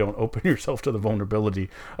sure you don't open yourself to the vulnerability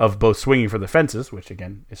of both swinging for the fences, which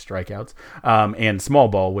again is strikeouts, and small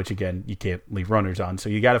ball, which again you can't leave runners on. So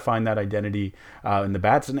you got to find that identity in the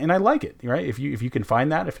bats, and I like it, right? If you can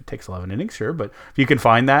find that, if it takes 11 innings, sure, but if you can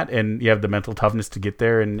find that and you have the mental toughness to get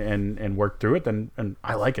there and work through it, then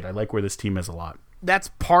I like it. I like where this team is a lot. That's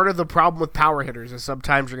part of the problem with power hitters, is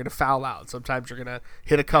sometimes you're going to foul out. Sometimes you're going to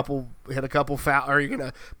hit a couple foul, or you're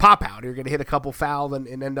going to pop out, or you're going to hit a couple foul and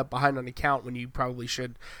end up behind on the count when you probably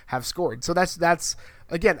should have scored. So that's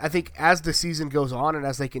again, I think as the season goes on and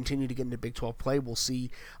as they continue to get into Big 12 play, we'll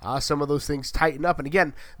see some of those things tighten up. And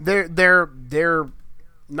again, they're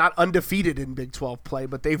not undefeated in Big 12 play,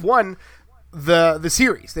 but they've won the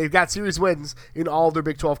series. They've got series wins in all of their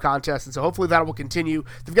Big 12 contests, and so hopefully that will continue.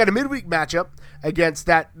 They've got a midweek matchup against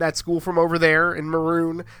that school from over there in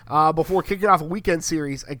Maroon before kicking off a weekend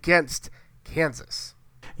series against Kansas.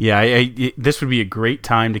 Yeah, this would be a great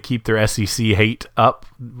time to keep their SEC hate up.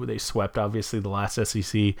 They swept, obviously, the last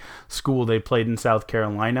SEC school they played in South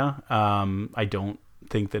Carolina. I don't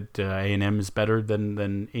think that A&M is better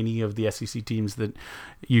than any of the SEC teams that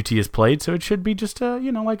UT has played. So it should be just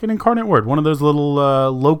like an incarnate word, one of those little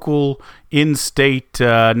local in-state,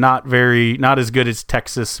 not as good as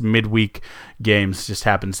Texas midweek games. Just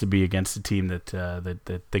happens to be against a team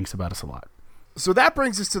that thinks about us a lot. So that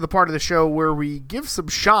brings us to the part of the show where we give some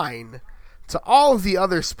shine to all of the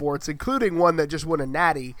other sports, including one that just won a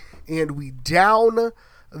natty, and we down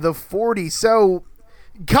the 40. So,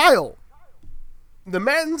 Kyle, the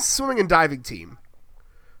men's swimming and diving team,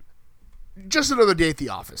 just another day at the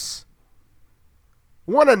office,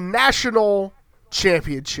 won a national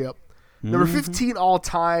championship, number 15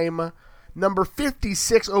 all-time, number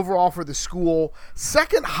 56 overall for the school,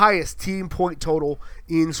 second highest team point total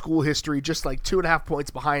in school history, just like 2.5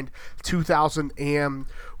 points behind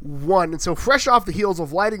 2001. And so fresh off the heels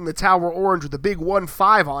of lighting the tower orange with a big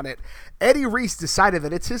 1-5 on it, Eddie Reese decided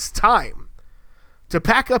that it's his time to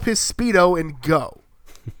pack up his Speedo and go.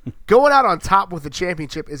 Going out on top with the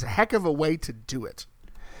championship is a heck of a way to do it.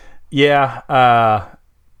 Yeah,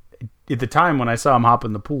 at the time when I saw him hop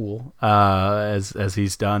in the pool, as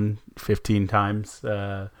he's done 15 times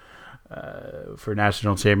for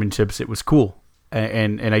national championships, it was cool.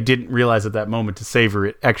 And I didn't realize at that moment to savor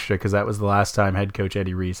it extra, because that was the last time head coach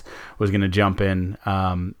Eddie Reese was going to jump in.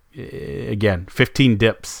 Again, 15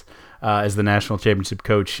 dips as the national championship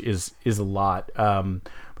coach is a lot.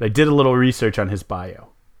 But I did a little research on his bio.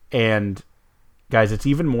 And, guys, it's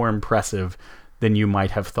even more impressive than you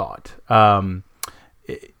might have thought.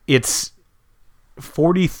 It's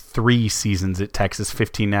 43 seasons at Texas,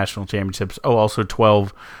 15 national championships. Oh, also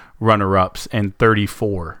 12 runner-ups and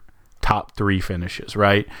 34 top 3 finishes,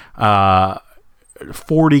 right?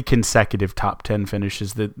 40 consecutive top 10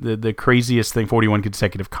 finishes. The craziest thing, 41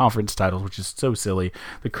 consecutive conference titles, which is so silly.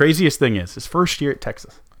 The craziest thing is his first year at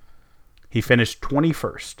Texas, he finished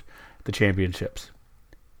 21st at the championships.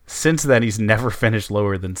 Since then, he's never finished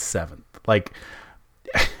lower than 7th. Like,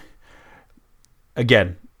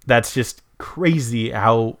 again, that's just crazy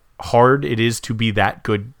how hard it is to be that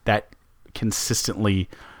good, that consistently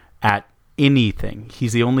at anything.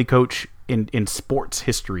 He's the only coach in sports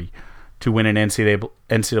history to win an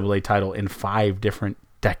NCAA title in 5 different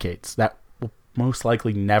decades. That will most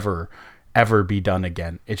likely never, ever be done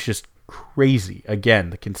again. It's just crazy. Again,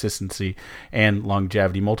 the consistency and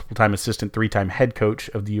longevity. Multiple-time assistant, 3-time head coach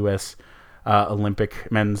of the U.S.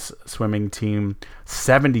 Olympic men's swimming team.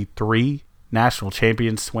 73 national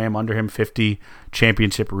champions swam under him, 50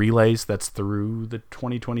 championship relays. That's through the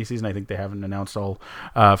 2020 season. I think they haven't announced all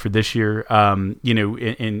for this year. And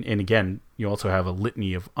again, you also have a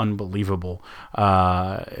litany of unbelievable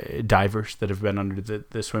divers that have been under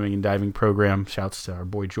the swimming and diving program. Shouts to our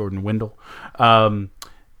boy Jordan Windle.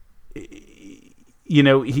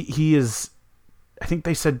 He is, I think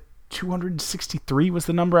they said 263 was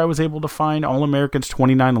the number I was able to find. All-Americans,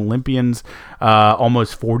 29 Olympians,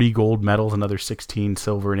 almost 40 gold medals, another 16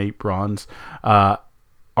 silver and 8 bronze are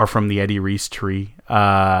from the Eddie Reese tree.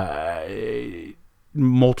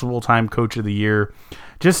 Multiple-time coach of the year.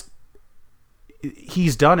 Just,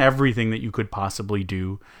 he's done everything that you could possibly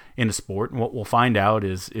do in a sport. And what we'll find out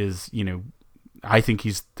is I think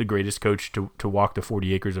he's the greatest coach to walk the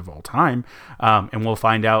 40 acres of all time. And we'll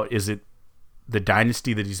find out, is it the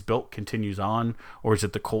dynasty that he's built continues on, or is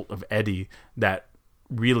it the cult of Eddie that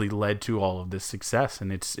really led to all of this success?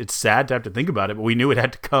 And it's sad to have to think about it, but we knew it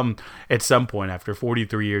had to come at some point. After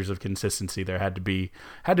 43 years of consistency, there had to be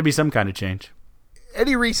some kind of change.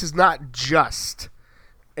 Eddie Reese is not just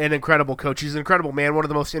an incredible coach. He's an incredible man, one of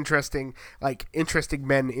the most interesting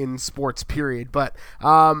men in sports, period. But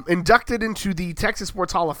inducted into the Texas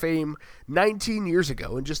Sports Hall of Fame 19 years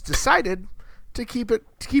ago, and just decided to keep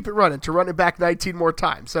it running, to run it back 19 more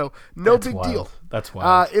times. So that's big wild. deal. That's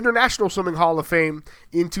wild. International Swimming Hall of Fame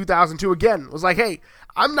in 2002 again was like, hey,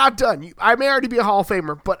 I'm not done. I may already be a Hall of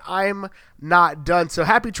Famer, but I'm not done. So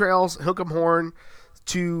happy trails, Hook'em Horn,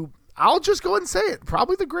 to, I'll just go ahead and say it,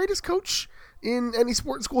 probably the greatest coach in any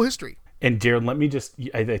sport in school history. And Jared,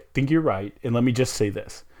 I think you're right. And let me just say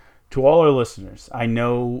this to all our listeners. I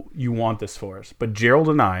know you want this for us, but Gerald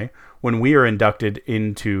and I, when we are inducted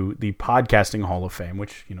into the Podcasting Hall of Fame,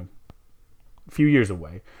 which, a few years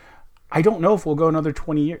away, I don't know if we'll go another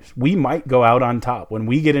 20 years. We might go out on top. When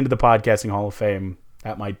we get into the Podcasting Hall of Fame,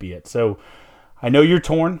 that might be it. So I know you're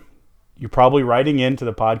torn. You're probably writing into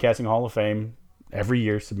the Podcasting Hall of Fame every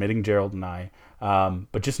year, submitting Gerald and I.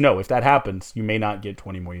 But just know, if that happens, you may not get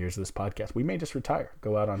 20 more years of this podcast. We may just retire,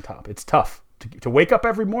 go out on top. It's tough to wake up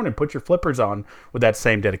every morning, put your flippers on with that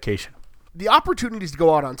same dedication. The opportunities to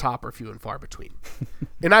go out on top are few and far between,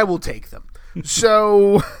 and I will take them.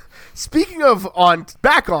 So, speaking of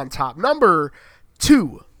back on top, number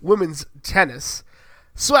 2, women's tennis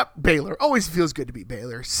swept Baylor. Always feels good to beat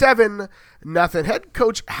Baylor. 7-0. Head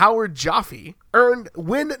coach Howard Jaffe earned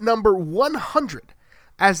win number 100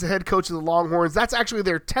 as the head coach of the Longhorns. That's actually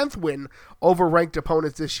their 10th win over ranked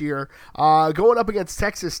opponents this year, going up against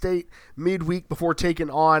Texas State midweek before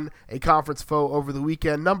taking on a conference foe over the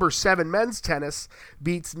weekend. Number 7 men's tennis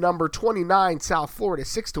beats number 29 South Florida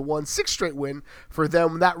 6-1, 6th straight win for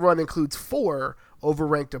them. That run includes 4 over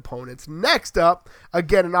ranked opponents. Next up,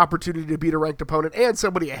 again, an opportunity to beat a ranked opponent and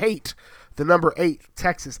somebody I hate, the number 8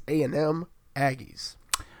 Texas A&M Aggies.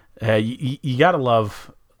 You got to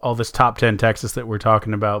love all this top 10 Texas that we're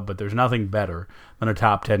talking about, but there's nothing better than a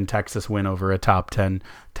top 10 Texas win over a top 10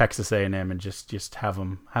 Texas A&M, and just have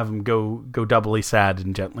them go doubly sad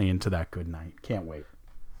and gently into that good night. Can't wait.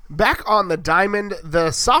 Back on the diamond, the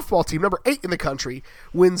softball team, number 8 in the country,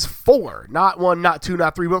 wins 4, not 1, not 2,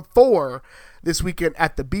 not 3, but 4 this weekend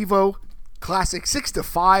at the Bevo Classic.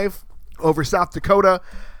 6-5 over South Dakota,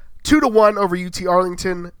 2-1 over UT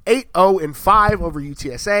Arlington, 8-0-5 over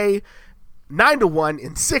UTSA, 9-1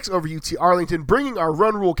 and 6 over UT Arlington, bringing our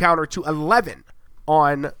run rule counter to 11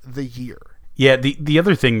 on the year. Yeah, the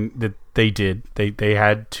other thing that they did, they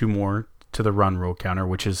had 2 more to the run rule counter,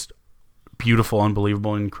 which is beautiful,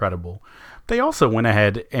 unbelievable, incredible. They also went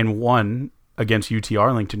ahead and won against UT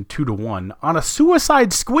Arlington 2-1 on a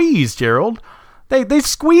suicide squeeze, Gerald. They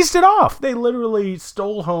squeezed it off. They literally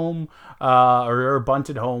stole home or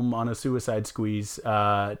bunted home on a suicide squeeze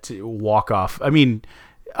to walk off. I mean,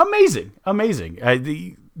 amazing.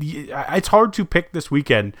 It's hard to pick this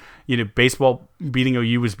weekend. Baseball beating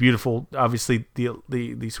OU was beautiful. Obviously,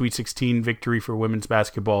 the Sweet 16 victory for women's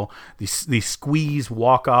basketball, the squeeze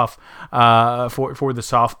walk off for the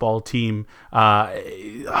softball team.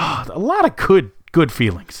 A lot of good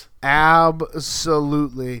feelings.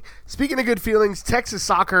 Absolutely. Speaking of good feelings, Texas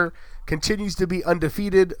soccer continues to be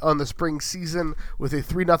undefeated on the spring season with a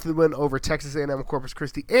 3-0 win over Texas A&M Corpus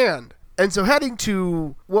Christi. And so heading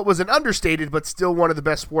to what was an understated but still one of the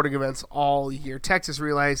best sporting events all year, Texas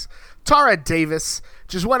Relays, Tara Davis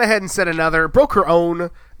just went ahead and set broke her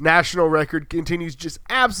own national record, continues to just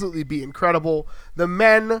absolutely be incredible. The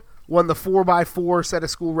men won the 4x4, set a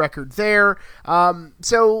school record there.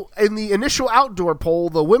 So in the initial outdoor poll,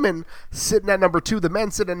 the women sitting at number 2, the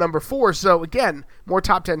men sitting at number 4. So again, more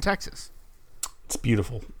top 10 Texas. It's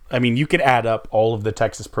beautiful. I mean, you could add up all of the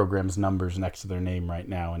Texas program's numbers next to their name right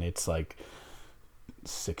now, and it's like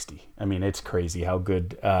 60. I mean, it's crazy how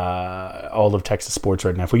good all of Texas sports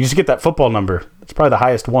right now. If we just get that football number, it's probably the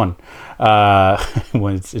highest one.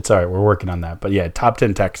 It's all right. We're working on that. But yeah, top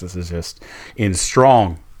 10 Texas is just in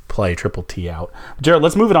strong play, triple T out. Jared,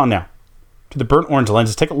 let's move it on now to the Burnt Orange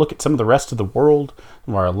Lenses. Take a look at some of the rest of the world,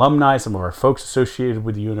 some of our alumni, some of our folks associated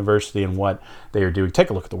with the university and what they are doing. Take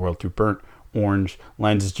a look at the world through Burnt Orange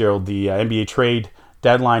Lenses. Gerald, the NBA trade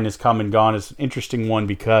deadline has come and gone. It's an interesting one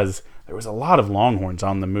because there was a lot of Longhorns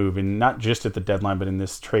on the move, and not just at the deadline, but in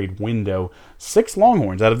this trade window. 6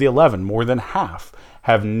 Longhorns out of the 11, more than half,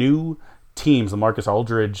 have new teams. LaMarcus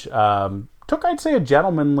Aldridge took, I'd say, a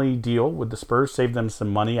gentlemanly deal with the Spurs, saved them some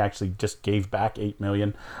money, actually just gave back $8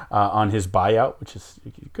 million on his buyout, which is a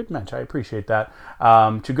good match. I appreciate that.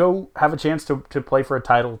 To go have a chance to play for a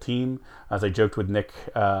title team. As I joked with Nick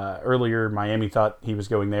earlier, Miami thought he was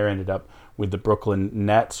going there, ended up with the Brooklyn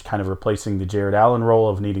Nets, kind of replacing the Jared Allen role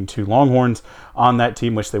of needing 2 Longhorns on that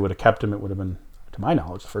team. Wish they would have kept him. It would have been, to my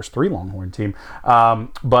knowledge, the first 3 Longhorn team.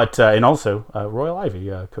 And also Royal Ivy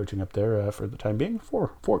coaching up there for the time being. 4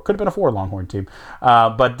 could have been a 4 Longhorn team.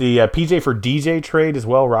 But the PJ for DJ trade as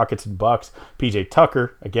well, Rockets and Bucks. PJ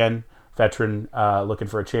Tucker, again, veteran, looking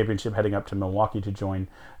for a championship, heading up to Milwaukee to join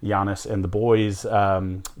Giannis and the boys.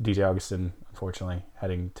 DJ Augustin, unfortunately,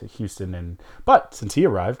 heading to Houston. But since he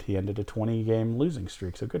arrived, he ended a 20-game losing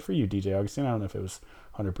streak. So good for you, DJ Augustin. I don't know if it was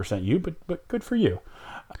 100% you, but good for you.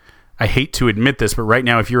 I hate to admit this, but right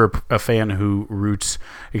now, if you're a fan who roots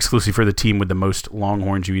exclusively for the team with the most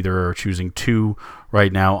Longhorns, you either are choosing 2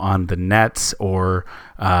 right now on the Nets or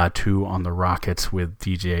 2 on the Rockets with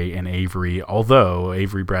DJ and Avery. Although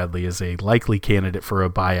Avery Bradley is a likely candidate for a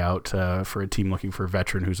buyout for a team looking for a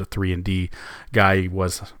veteran who's a 3-and-D guy. He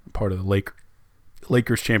was part of the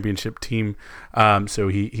Lakers championship team, so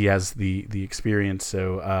he has the experience.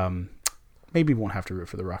 So maybe won't have to root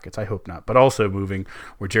for the Rockets. I hope not. But also moving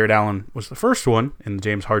where Jared Allen was the first one in the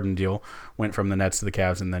James Harden deal, went from the Nets to the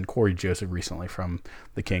Cavs, and then Corey Joseph recently from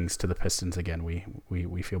the Kings to the Pistons. Again,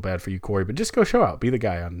 we feel bad for you, Corey, but just go show out. Be the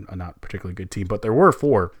guy on a not particularly good team. But there were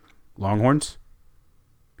 4 Longhorns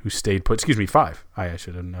who stayed put. 5. I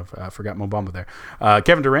shouldn't have forgot Mo Bamba there.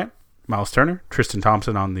 Kevin Durant, Miles Turner, Tristan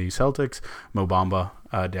Thompson on the Celtics, Mo Bamba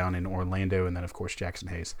down in Orlando, and then, of course, Jackson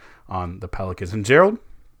Hayes on the Pelicans. And Gerald,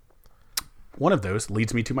 one of those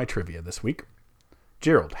leads me to my trivia this week.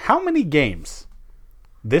 Gerald, how many games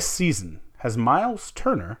this season has Miles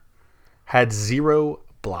Turner had 0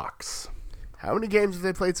 blocks? How many games have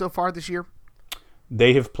they played so far this year?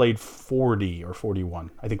 They have played 40 or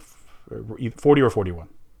 41. I think 40 or 41.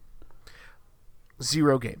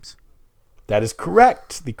 0 games. That is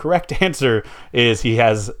correct. The correct answer is he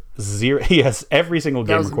has 0. He has every single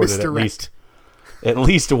game recorded at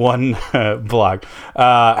least one block.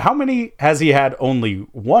 How many has he had only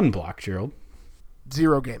 1 block, Gerald?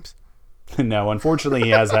 0 games. No, unfortunately,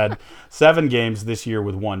 he has had 7 games this year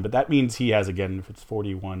with 1, but that means he has, again, if it's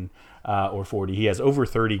 41 or 40, he has over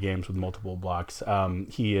 30 games with multiple blocks.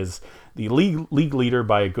 He is the league leader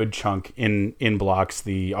by a good chunk in blocks,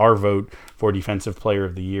 our vote for Defensive Player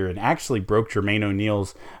of the Year, and actually broke Jermaine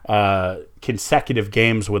O'Neal's consecutive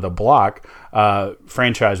games with a block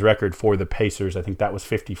franchise record for the Pacers. I think that was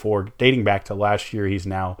 54. Dating back to last year, he's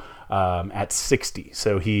now at 60.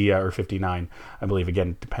 So or 59, I believe,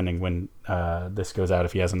 again, depending when this goes out,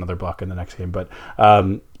 if he has another block in the next game. But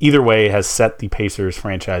either way, has set the Pacers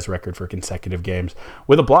franchise record for consecutive games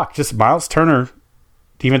with a block. Just Miles Turner,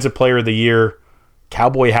 Defensive Player of the Year,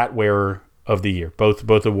 Cowboy Hat Wearer of the Year.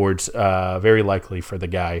 Both awards very likely for the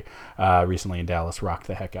guy recently in Dallas. Rocked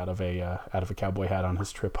the heck out of a cowboy hat on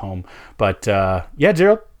his trip home. But yeah,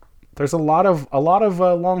 Gerald, there's a lot of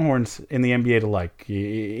Longhorns in the NBA to like.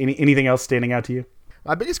 Anything else standing out to you?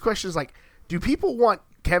 My biggest question is, like, do people want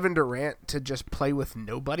Kevin Durant to just play with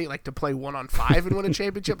nobody, like to play 1-on-5 and win a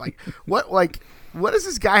championship? What is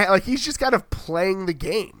this guy like? He's just kind of playing the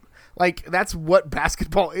game. Like, that's what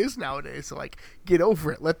basketball is nowadays. So, like, get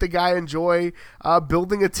over it. Let the guy enjoy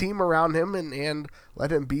building a team around him, and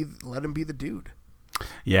let him be the dude.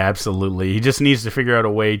 Yeah, absolutely. He just needs to figure out a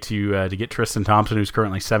way to get Tristan Thompson, who's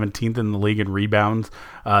currently 17th in the league in rebounds,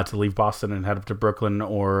 to leave Boston and head up to Brooklyn,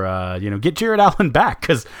 or get Jared Allen back,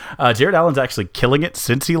 because Jared Allen's actually killing it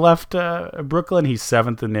since he left Brooklyn. He's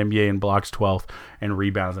 7th in the NBA in blocks, 12th in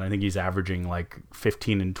rebounds, and I think he's averaging like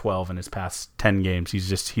 15 and 12 in his past 10 games.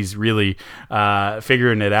 He's really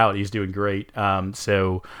figuring it out. He's doing great.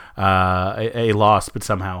 So a loss, but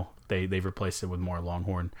somehow they've replaced it with more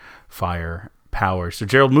Longhorn fire power. So,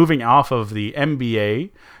 Gerald, moving off of the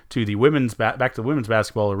NBA to the back to the women's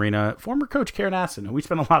basketball arena, former coach Karen Aston. We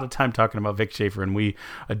spent a lot of time talking about Vic Schaefer, and we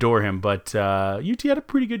adore him. But UT had a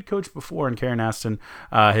pretty good coach before, and Karen Aston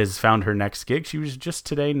has found her next gig. She was just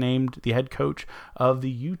today named the head coach of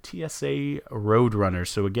the UTSA Roadrunners.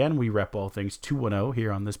 So, again, we rep all things 210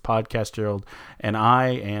 here on this podcast, Gerald, and I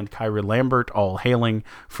and Kyra Lambert,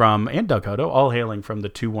 and Doug Hutto, all hailing from the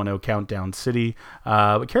 210 Countdown City.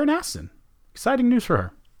 But Karen Aston, exciting news for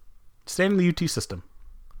her. Staying in the UT system.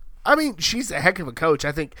 I mean, she's a heck of a coach.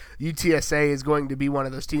 I think UTSA is going to be one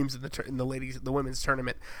of those teams in the women's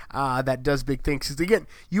tournament that does big things. Because again,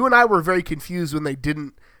 you and I were very confused when they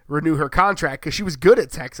didn't renew her contract, because she was good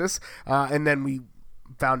at Texas, and then we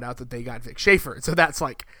found out that they got Vic Schaefer. So that's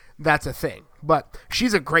a thing. But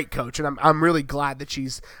she's a great coach, and I'm really glad that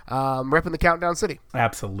she's repping the Countdown City.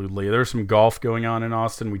 Absolutely. There's some golf going on in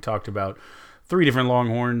Austin. We talked about 3 different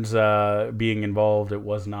Longhorns being involved. It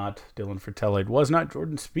was not Dylan Fratelli. It was not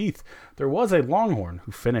Jordan Spieth. There was a Longhorn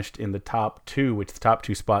who finished in the top 2, which the top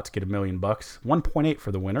 2 spots get $1 million. 1.8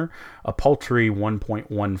 for the winner. A paltry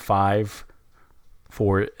 1.15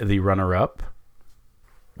 for the runner-up.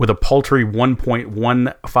 With a paltry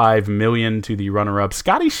 1.15 million to the runner-up.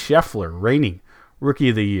 Scotty Scheffler, reigning Rookie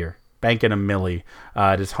of the Year, banking $1 million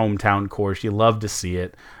at his hometown course. You love to see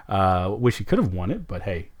it. Wish he could have won it, but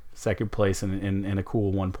hey, second place in a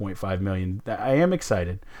cool 1.5 million. I am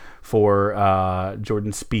excited for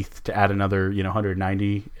Jordan Spieth to add another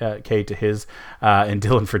 190K to his, and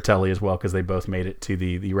Dylan Fratelli as well, because they both made it to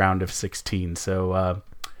the round of 16. So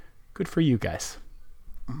good for you guys.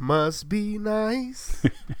 Must be nice.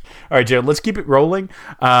 All right, Jared, let's keep it rolling.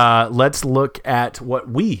 Let's look at what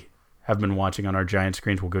we have been watching on our giant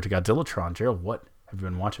screens. We'll go to Godzillatron. Gerald, what have you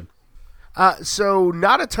been watching? So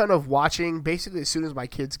not a ton of watching. Basically, as soon as my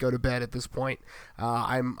kids go to bed at this point,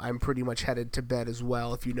 I'm pretty much headed to bed as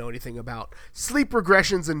well. If you know anything about sleep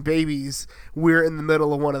regressions in babies, we're in the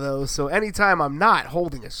middle of one of those. So anytime I'm not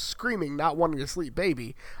holding a screaming, not wanting to sleep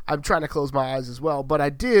baby, I'm trying to close my eyes as well. But I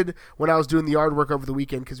did, when I was doing the yard work over the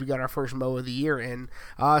weekend, because we got our first mow of the year in,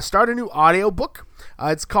 start a new audio book.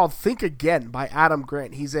 It's called Think Again by Adam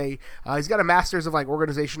Grant. He's got a master's of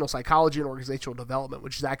organizational psychology and organizational development,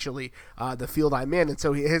 which is actually the field I'm in. And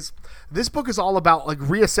so this book is all about like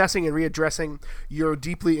reassessing and readdressing your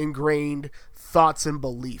deeply ingrained thoughts and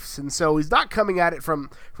beliefs. And so he's not coming at it from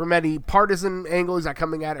any partisan angle. He's not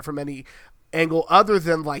coming at it from any angle other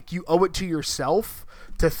than like you owe it to yourself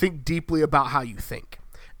to think deeply about how you think.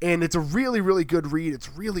 And it's a really, really good read. It's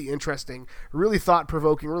really interesting, really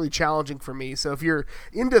thought-provoking, really challenging for me. So if you're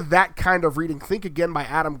into that kind of reading, Think Again by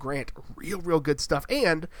Adam Grant. Real good stuff.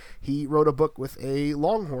 And he wrote a book with a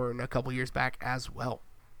Longhorn a couple years back as well.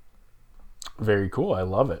 Very cool. I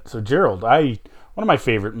love it. So Gerald, one of my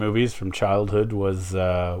favorite movies from childhood was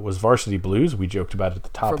Varsity Blues. We joked about it at the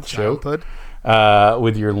top of the show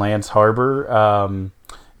with your Lance Harbor.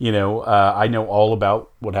 I know all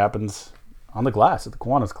about what happens on the glass at the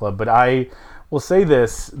Kiwanis Club, but I will say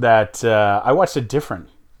this, that I watched a different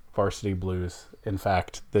Varsity Blues, in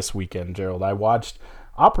fact, this weekend, Gerald. I watched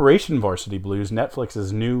Operation Varsity Blues,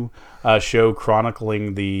 Netflix's new show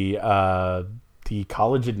chronicling the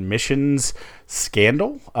college admissions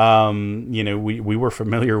scandal. We were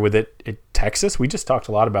familiar with it at Texas. We just talked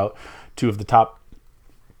a lot about two of the top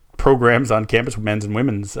programs on campus, men's and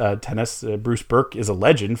women's tennis. Bruce Burke is a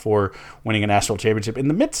legend for winning a national championship in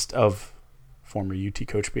the midst of former UT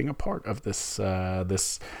coach being a part of this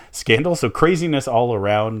scandal. So craziness all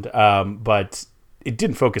around, but it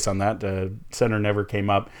didn't focus on that. The center never came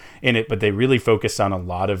up in it, but they really focused on a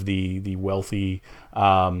lot of the wealthy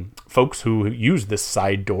folks who use this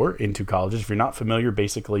side door into colleges. If you're not familiar,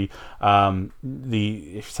 basically,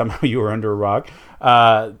 if somehow you were under a rock,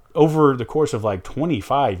 over the course of like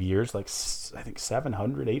 25 years, like I think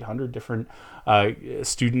 700, 800 different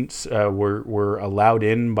students were allowed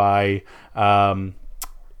in by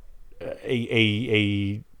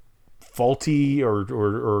a faulty or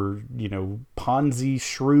Ponzi,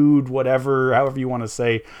 shrewd, whatever, however you want to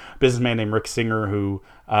say, businessman named Rick Singer, who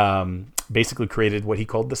basically created what he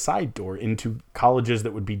called the side door into colleges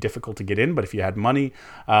that would be difficult to get in, but if you had money,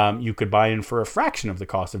 you could buy in for a fraction of the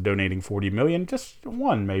cost of donating $40 million, just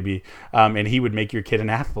one maybe, and he would make your kid an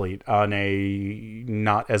athlete on a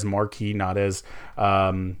not as marquee, not as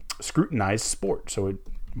scrutinized sport. So it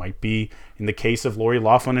might be, in the case of Lori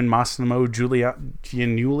Loughlin and Massimo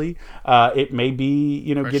Giannulli, it may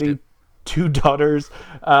be, getting two daughters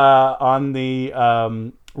on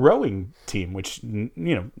the rowing team, which,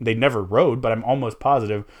 they never rowed, but I'm almost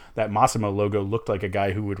positive that Massimo logo looked like a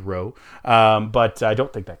guy who would row. But I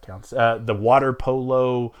don't think that counts. The water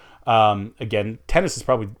polo, again, tennis is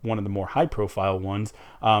probably one of the more high profile ones,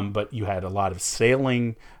 but you had a lot of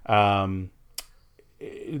sailing,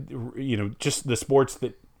 just the sports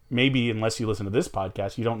that maybe, unless you listen to this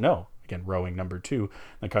podcast, you don't know. Again, rowing number 2 in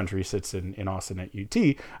the country sits in Austin at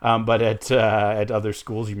UT, but at other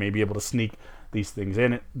schools you may be able to sneak these things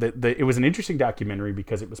in. It was an interesting documentary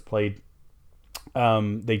because it was played.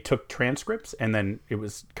 They took transcripts and then it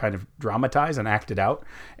was kind of dramatized and acted out.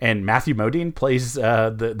 And Matthew Modine plays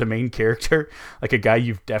the main character, like a guy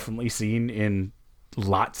you've definitely seen in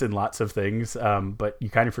lots and lots of things, but you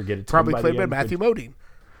kind of forget it's probably played by Matthew Modine.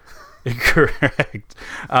 Correct.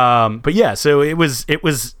 But yeah, so it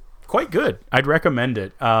was quite good. I'd recommend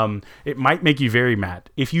it. It might make you very mad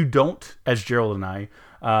if you don't, as Gerald and I,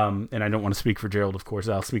 and I don't want to speak for Gerald, of course,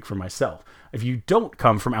 I'll speak for myself. If you don't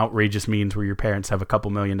come from outrageous means where your parents have a couple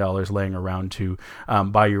 $1 million laying around to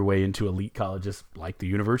buy your way into elite colleges like the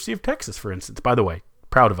University of Texas, for instance. By the way,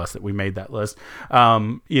 proud of us that we made that list,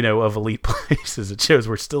 of elite places. It shows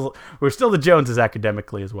we're still the Joneses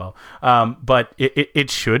academically as well. But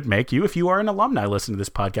it should make you, if you are an alumni listening to this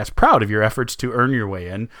podcast, proud of your efforts to earn your way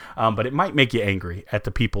in. But it might make you angry at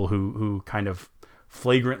the people who kind of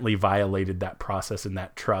flagrantly violated that process and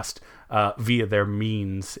that trust via their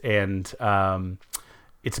means. And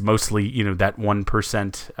it's mostly, that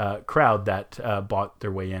 1% crowd that bought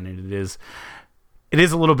their way in. And it is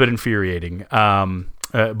a little bit infuriating.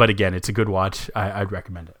 But again, it's a good watch. I'd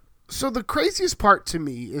recommend it. So the craziest part to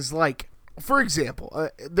me is, like, for example,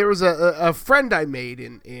 there was a friend I made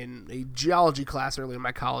in a geology class early in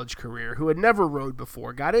my college career who had never rowed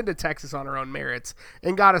before, got into Texas on her own merits,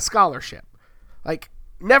 and got a scholarship. Like,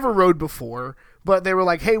 never rowed before, but they were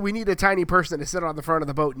like, hey, we need a tiny person to sit on the front of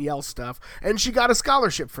the boat and yell stuff. And she got a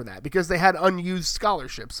scholarship for that because they had unused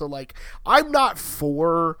scholarships. So, like, I'm not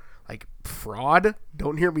for, like, fraud.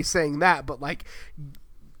 Don't hear me saying that, but, like,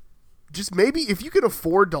 just maybe if you could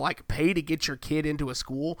afford to, like, pay to get your kid into a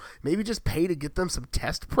school, maybe just pay to get them some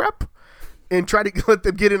test prep and try to let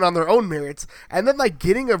them get in on their own merits. And then, like,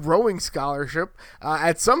 getting a rowing scholarship,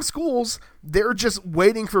 at some schools, they're just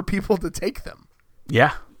waiting for people to take them.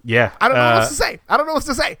 Yeah. I don't know what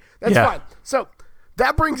to say. That's fine. So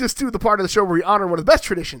that brings us to the part of the show where we honor one of the best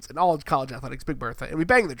traditions in all of college athletics, Big Bertha, and we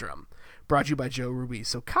bang the drum. Brought to you by Joe Ruiz.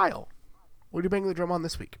 So, Kyle, what are you banging the drum on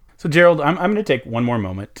this week? So, Gerald, I'm going to take one more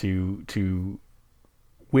moment to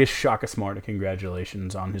wish Shaka Smart a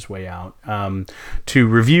congratulations on his way out, to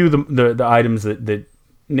review the items that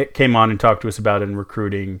Nick came on and talked to us about in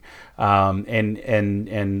recruiting,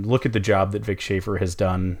 and look at the job that Vic Schaefer has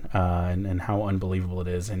done, and how unbelievable it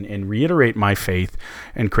is, and reiterate my faith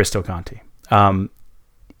in Chris Del Conte.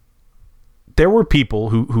 There were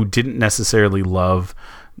people who didn't necessarily love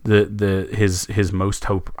his most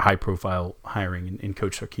high profile hiring in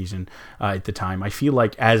Coach Sarkisian at the time. I feel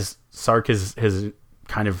like as Sark has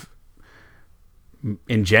kind of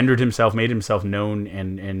engendered himself, made himself known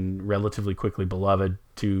and relatively quickly beloved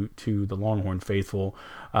to the Longhorn faithful.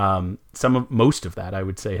 Most of that, I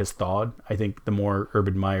would say, has thawed. I think the more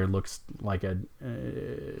Urban Meyer looks like not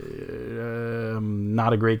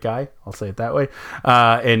a great guy, I'll say it that way,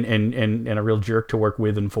 and a real jerk to work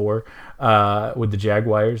with and for with the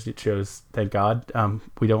Jaguars. It shows, thank God,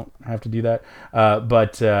 we don't have to do that.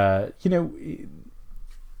 But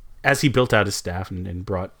as he built out his staff and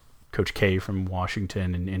brought Coach K from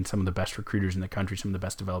Washington and some of the best recruiters in the country, some of the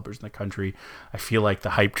best developers in the country, I feel like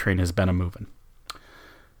the hype train has been a-moving.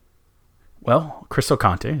 Well, Chris Del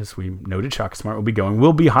Conte, as we noted, Shaka Smart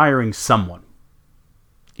will be hiring someone,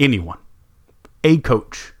 anyone, a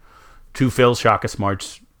coach, to fill Shaka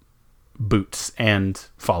Smart's boots and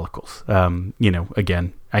follicles.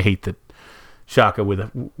 Again, I hate that Shaka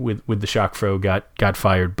with the Shock Fro got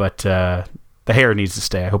fired, but the hair needs to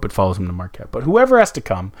stay. I hope it follows him to Marquette. But whoever has to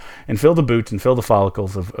come and fill the boots and fill the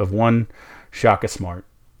follicles of one Shaka Smart,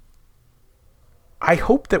 I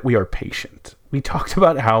hope that we are patient. We talked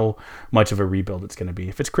about how much of a rebuild it's going to be.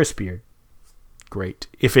 If it's Chris Beard, great.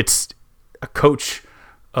 If it's a coach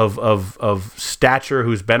of stature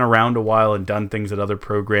who's been around a while and done things at other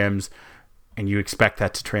programs, and you expect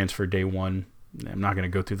that to transfer day one, I'm not going to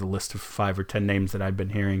go through the list of 5 or 10 names that I've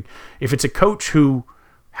been hearing. If it's a coach who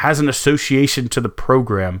has an association to the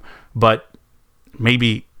program, but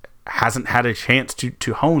maybe hasn't had a chance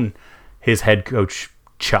to hone his head coach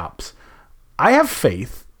chops, I have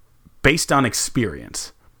faith, based on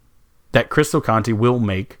experience, that Chris Del Conte will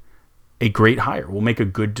make a great hire, will make a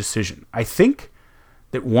good decision. I think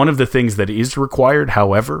that one of the things that is required,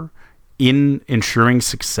 however, in ensuring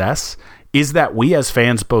success is that we as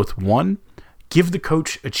fans both, one, give the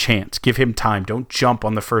coach a chance. Give him time. Don't jump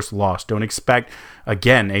on the first loss. Don't expect,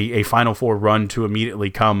 again, a Final Four run to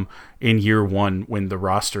immediately come in year one when the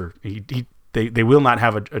roster... They will not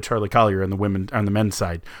have a Charlie Collier on the men's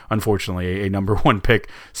side, unfortunately, a number one pick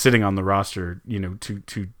sitting on the roster,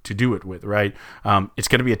 to do it with, right? It's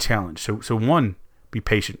going to be a challenge. So one, be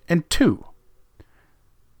patient. And two,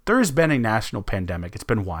 there has been a national pandemic. It's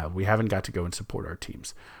been wild. We haven't got to go and support our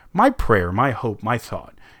teams. My prayer, my hope, my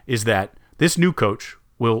thought is that this new coach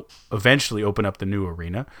will eventually open up the new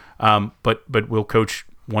arena, but will coach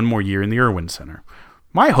one more year in the Irwin Center.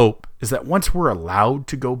 My hope is that once we're allowed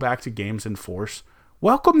to go back to games in force,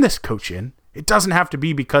 welcome this coach in. It doesn't have to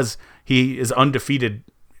be because he is undefeated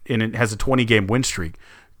and it has a 20-game win streak.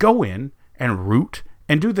 Go in and root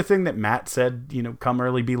and do the thing that Matt said, come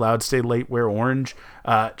early, be loud, stay late, wear orange.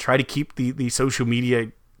 Try to keep the social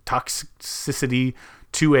media toxicity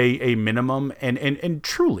to a minimum and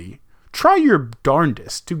truly try your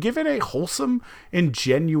darndest to give it a wholesome and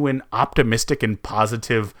genuine, optimistic and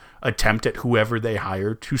positive attempt at whoever they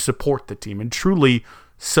hire to support the team and truly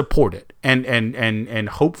support it and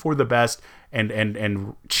hope for the best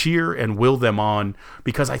and cheer and will them on,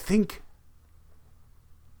 because I think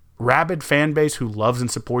rabid fan base who loves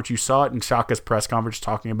and supports, you saw it in Shaka's press conference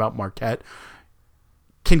talking about Marquette,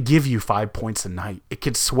 can give you 5 points a night. It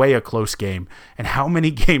can sway a close game. And how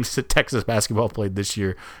many games that Texas basketball played this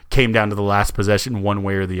year came down to the last possession one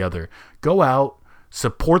way or the other? Go out,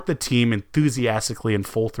 support the team enthusiastically and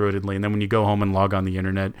full-throatedly, and then when you go home and log on the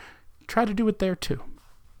internet, try to do it there too.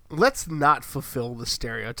 Let's not fulfill the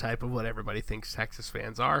stereotype of what everybody thinks Texas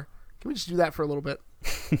fans are. Can we just do that for a little bit?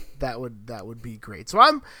 That would be great. So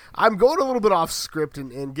I'm going a little bit off script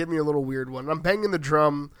and give me a little weird one. I'm banging the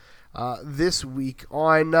drum this week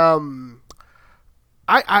on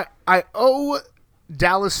I owe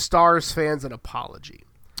Dallas Stars fans an apology.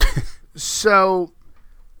 So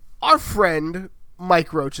our friend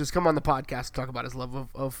Mike Roach has come on the podcast to talk about his love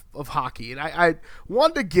of hockey, and I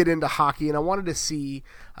wanted to get into hockey, and I wanted to see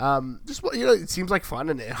just what, it seems like fun,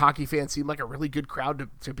 and hockey fans seem like a really good crowd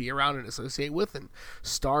to be around and associate with, and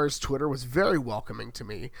Stars Twitter was very welcoming to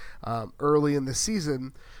me early in the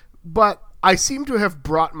season, but I seem to have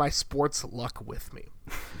brought my sports luck with me.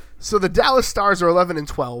 So the Dallas Stars are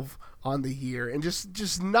 11-12 on the year, and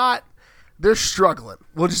just not. They're struggling.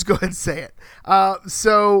 We'll just go ahead and say it.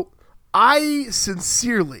 So I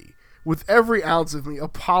sincerely, with every ounce of me,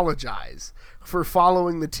 apologize for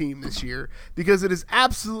following the team this year, because it is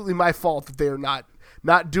absolutely my fault that they are not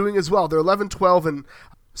doing as well. They're 11-12, and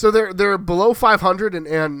so they're below 500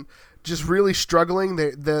 and just really struggling.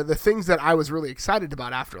 The things that I was really excited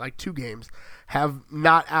about after like 2 games have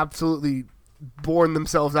not absolutely borne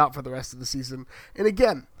themselves out for the rest of the season. And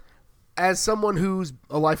again, as someone who's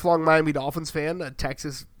a lifelong Miami Dolphins fan, a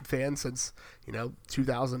Texas fan since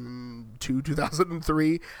 2002,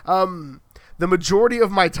 2003, the majority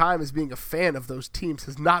of my time as being a fan of those teams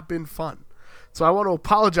has not been fun. So I want to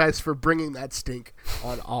apologize for bringing that stink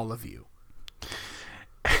on all of you.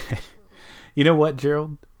 You know what,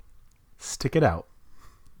 Gerald? Stick it out.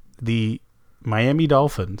 The Miami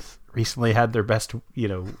Dolphins recently had their best,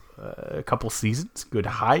 a couple seasons, good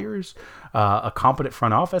hires, a competent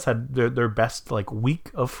front office, had their best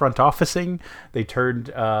week of front officing. They turned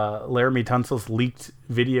Laramie Tunsil's leaked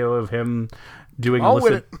video of him doing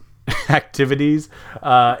illicit activities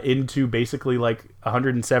into basically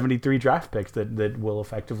 173 draft picks that will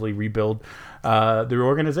effectively rebuild their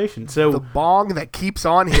organization. So the bong that keeps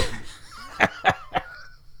on hitting.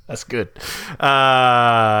 That's good.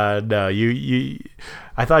 No, you.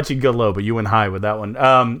 I thought you'd go low, but you went high with that one.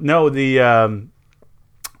 No, the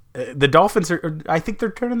Dolphins I think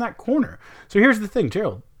they're turning that corner. So here's the thing,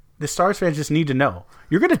 Gerald. The Stars fans just need to know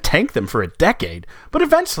you're going to tank them for a decade, but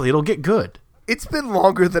eventually it'll get good. It's been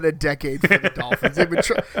longer than a decade for the Dolphins.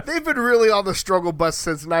 They've been really on the struggle bus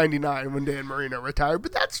since '99 when Dan Marino retired,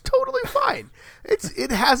 but that's totally fine.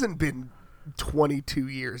 It hasn't been 22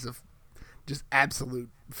 years of just absolute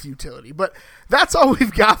futility. But that's all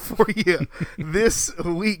we've got for you this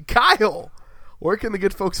week. Kyle, where can the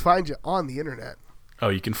good folks find you on the internet? Oh,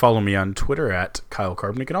 you can follow me on Twitter at Kyle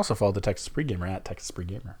Carbon. You can also follow the Texas Pregamer at Texas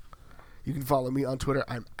Pregamer. You can follow me on Twitter.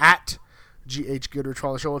 I'm at GH Goodrich.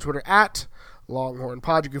 Follow the show on Twitter at Longhorn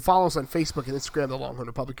Pod. You can follow us on Facebook and Instagram, The Longhorn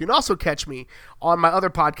Republic. You can also catch me on my other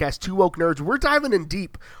podcast, Two Woke Nerds. We're diving in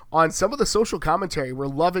deep on some of the social commentary we're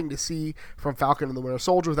loving to see from Falcon and the Winter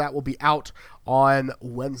Soldier. That will be out on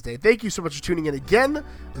Wednesday. Thank you so much for tuning in again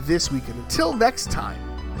this week. And until next time,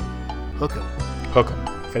 hook 'em. Hook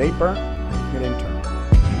 'em. If it ain't burnt, it ain't turned.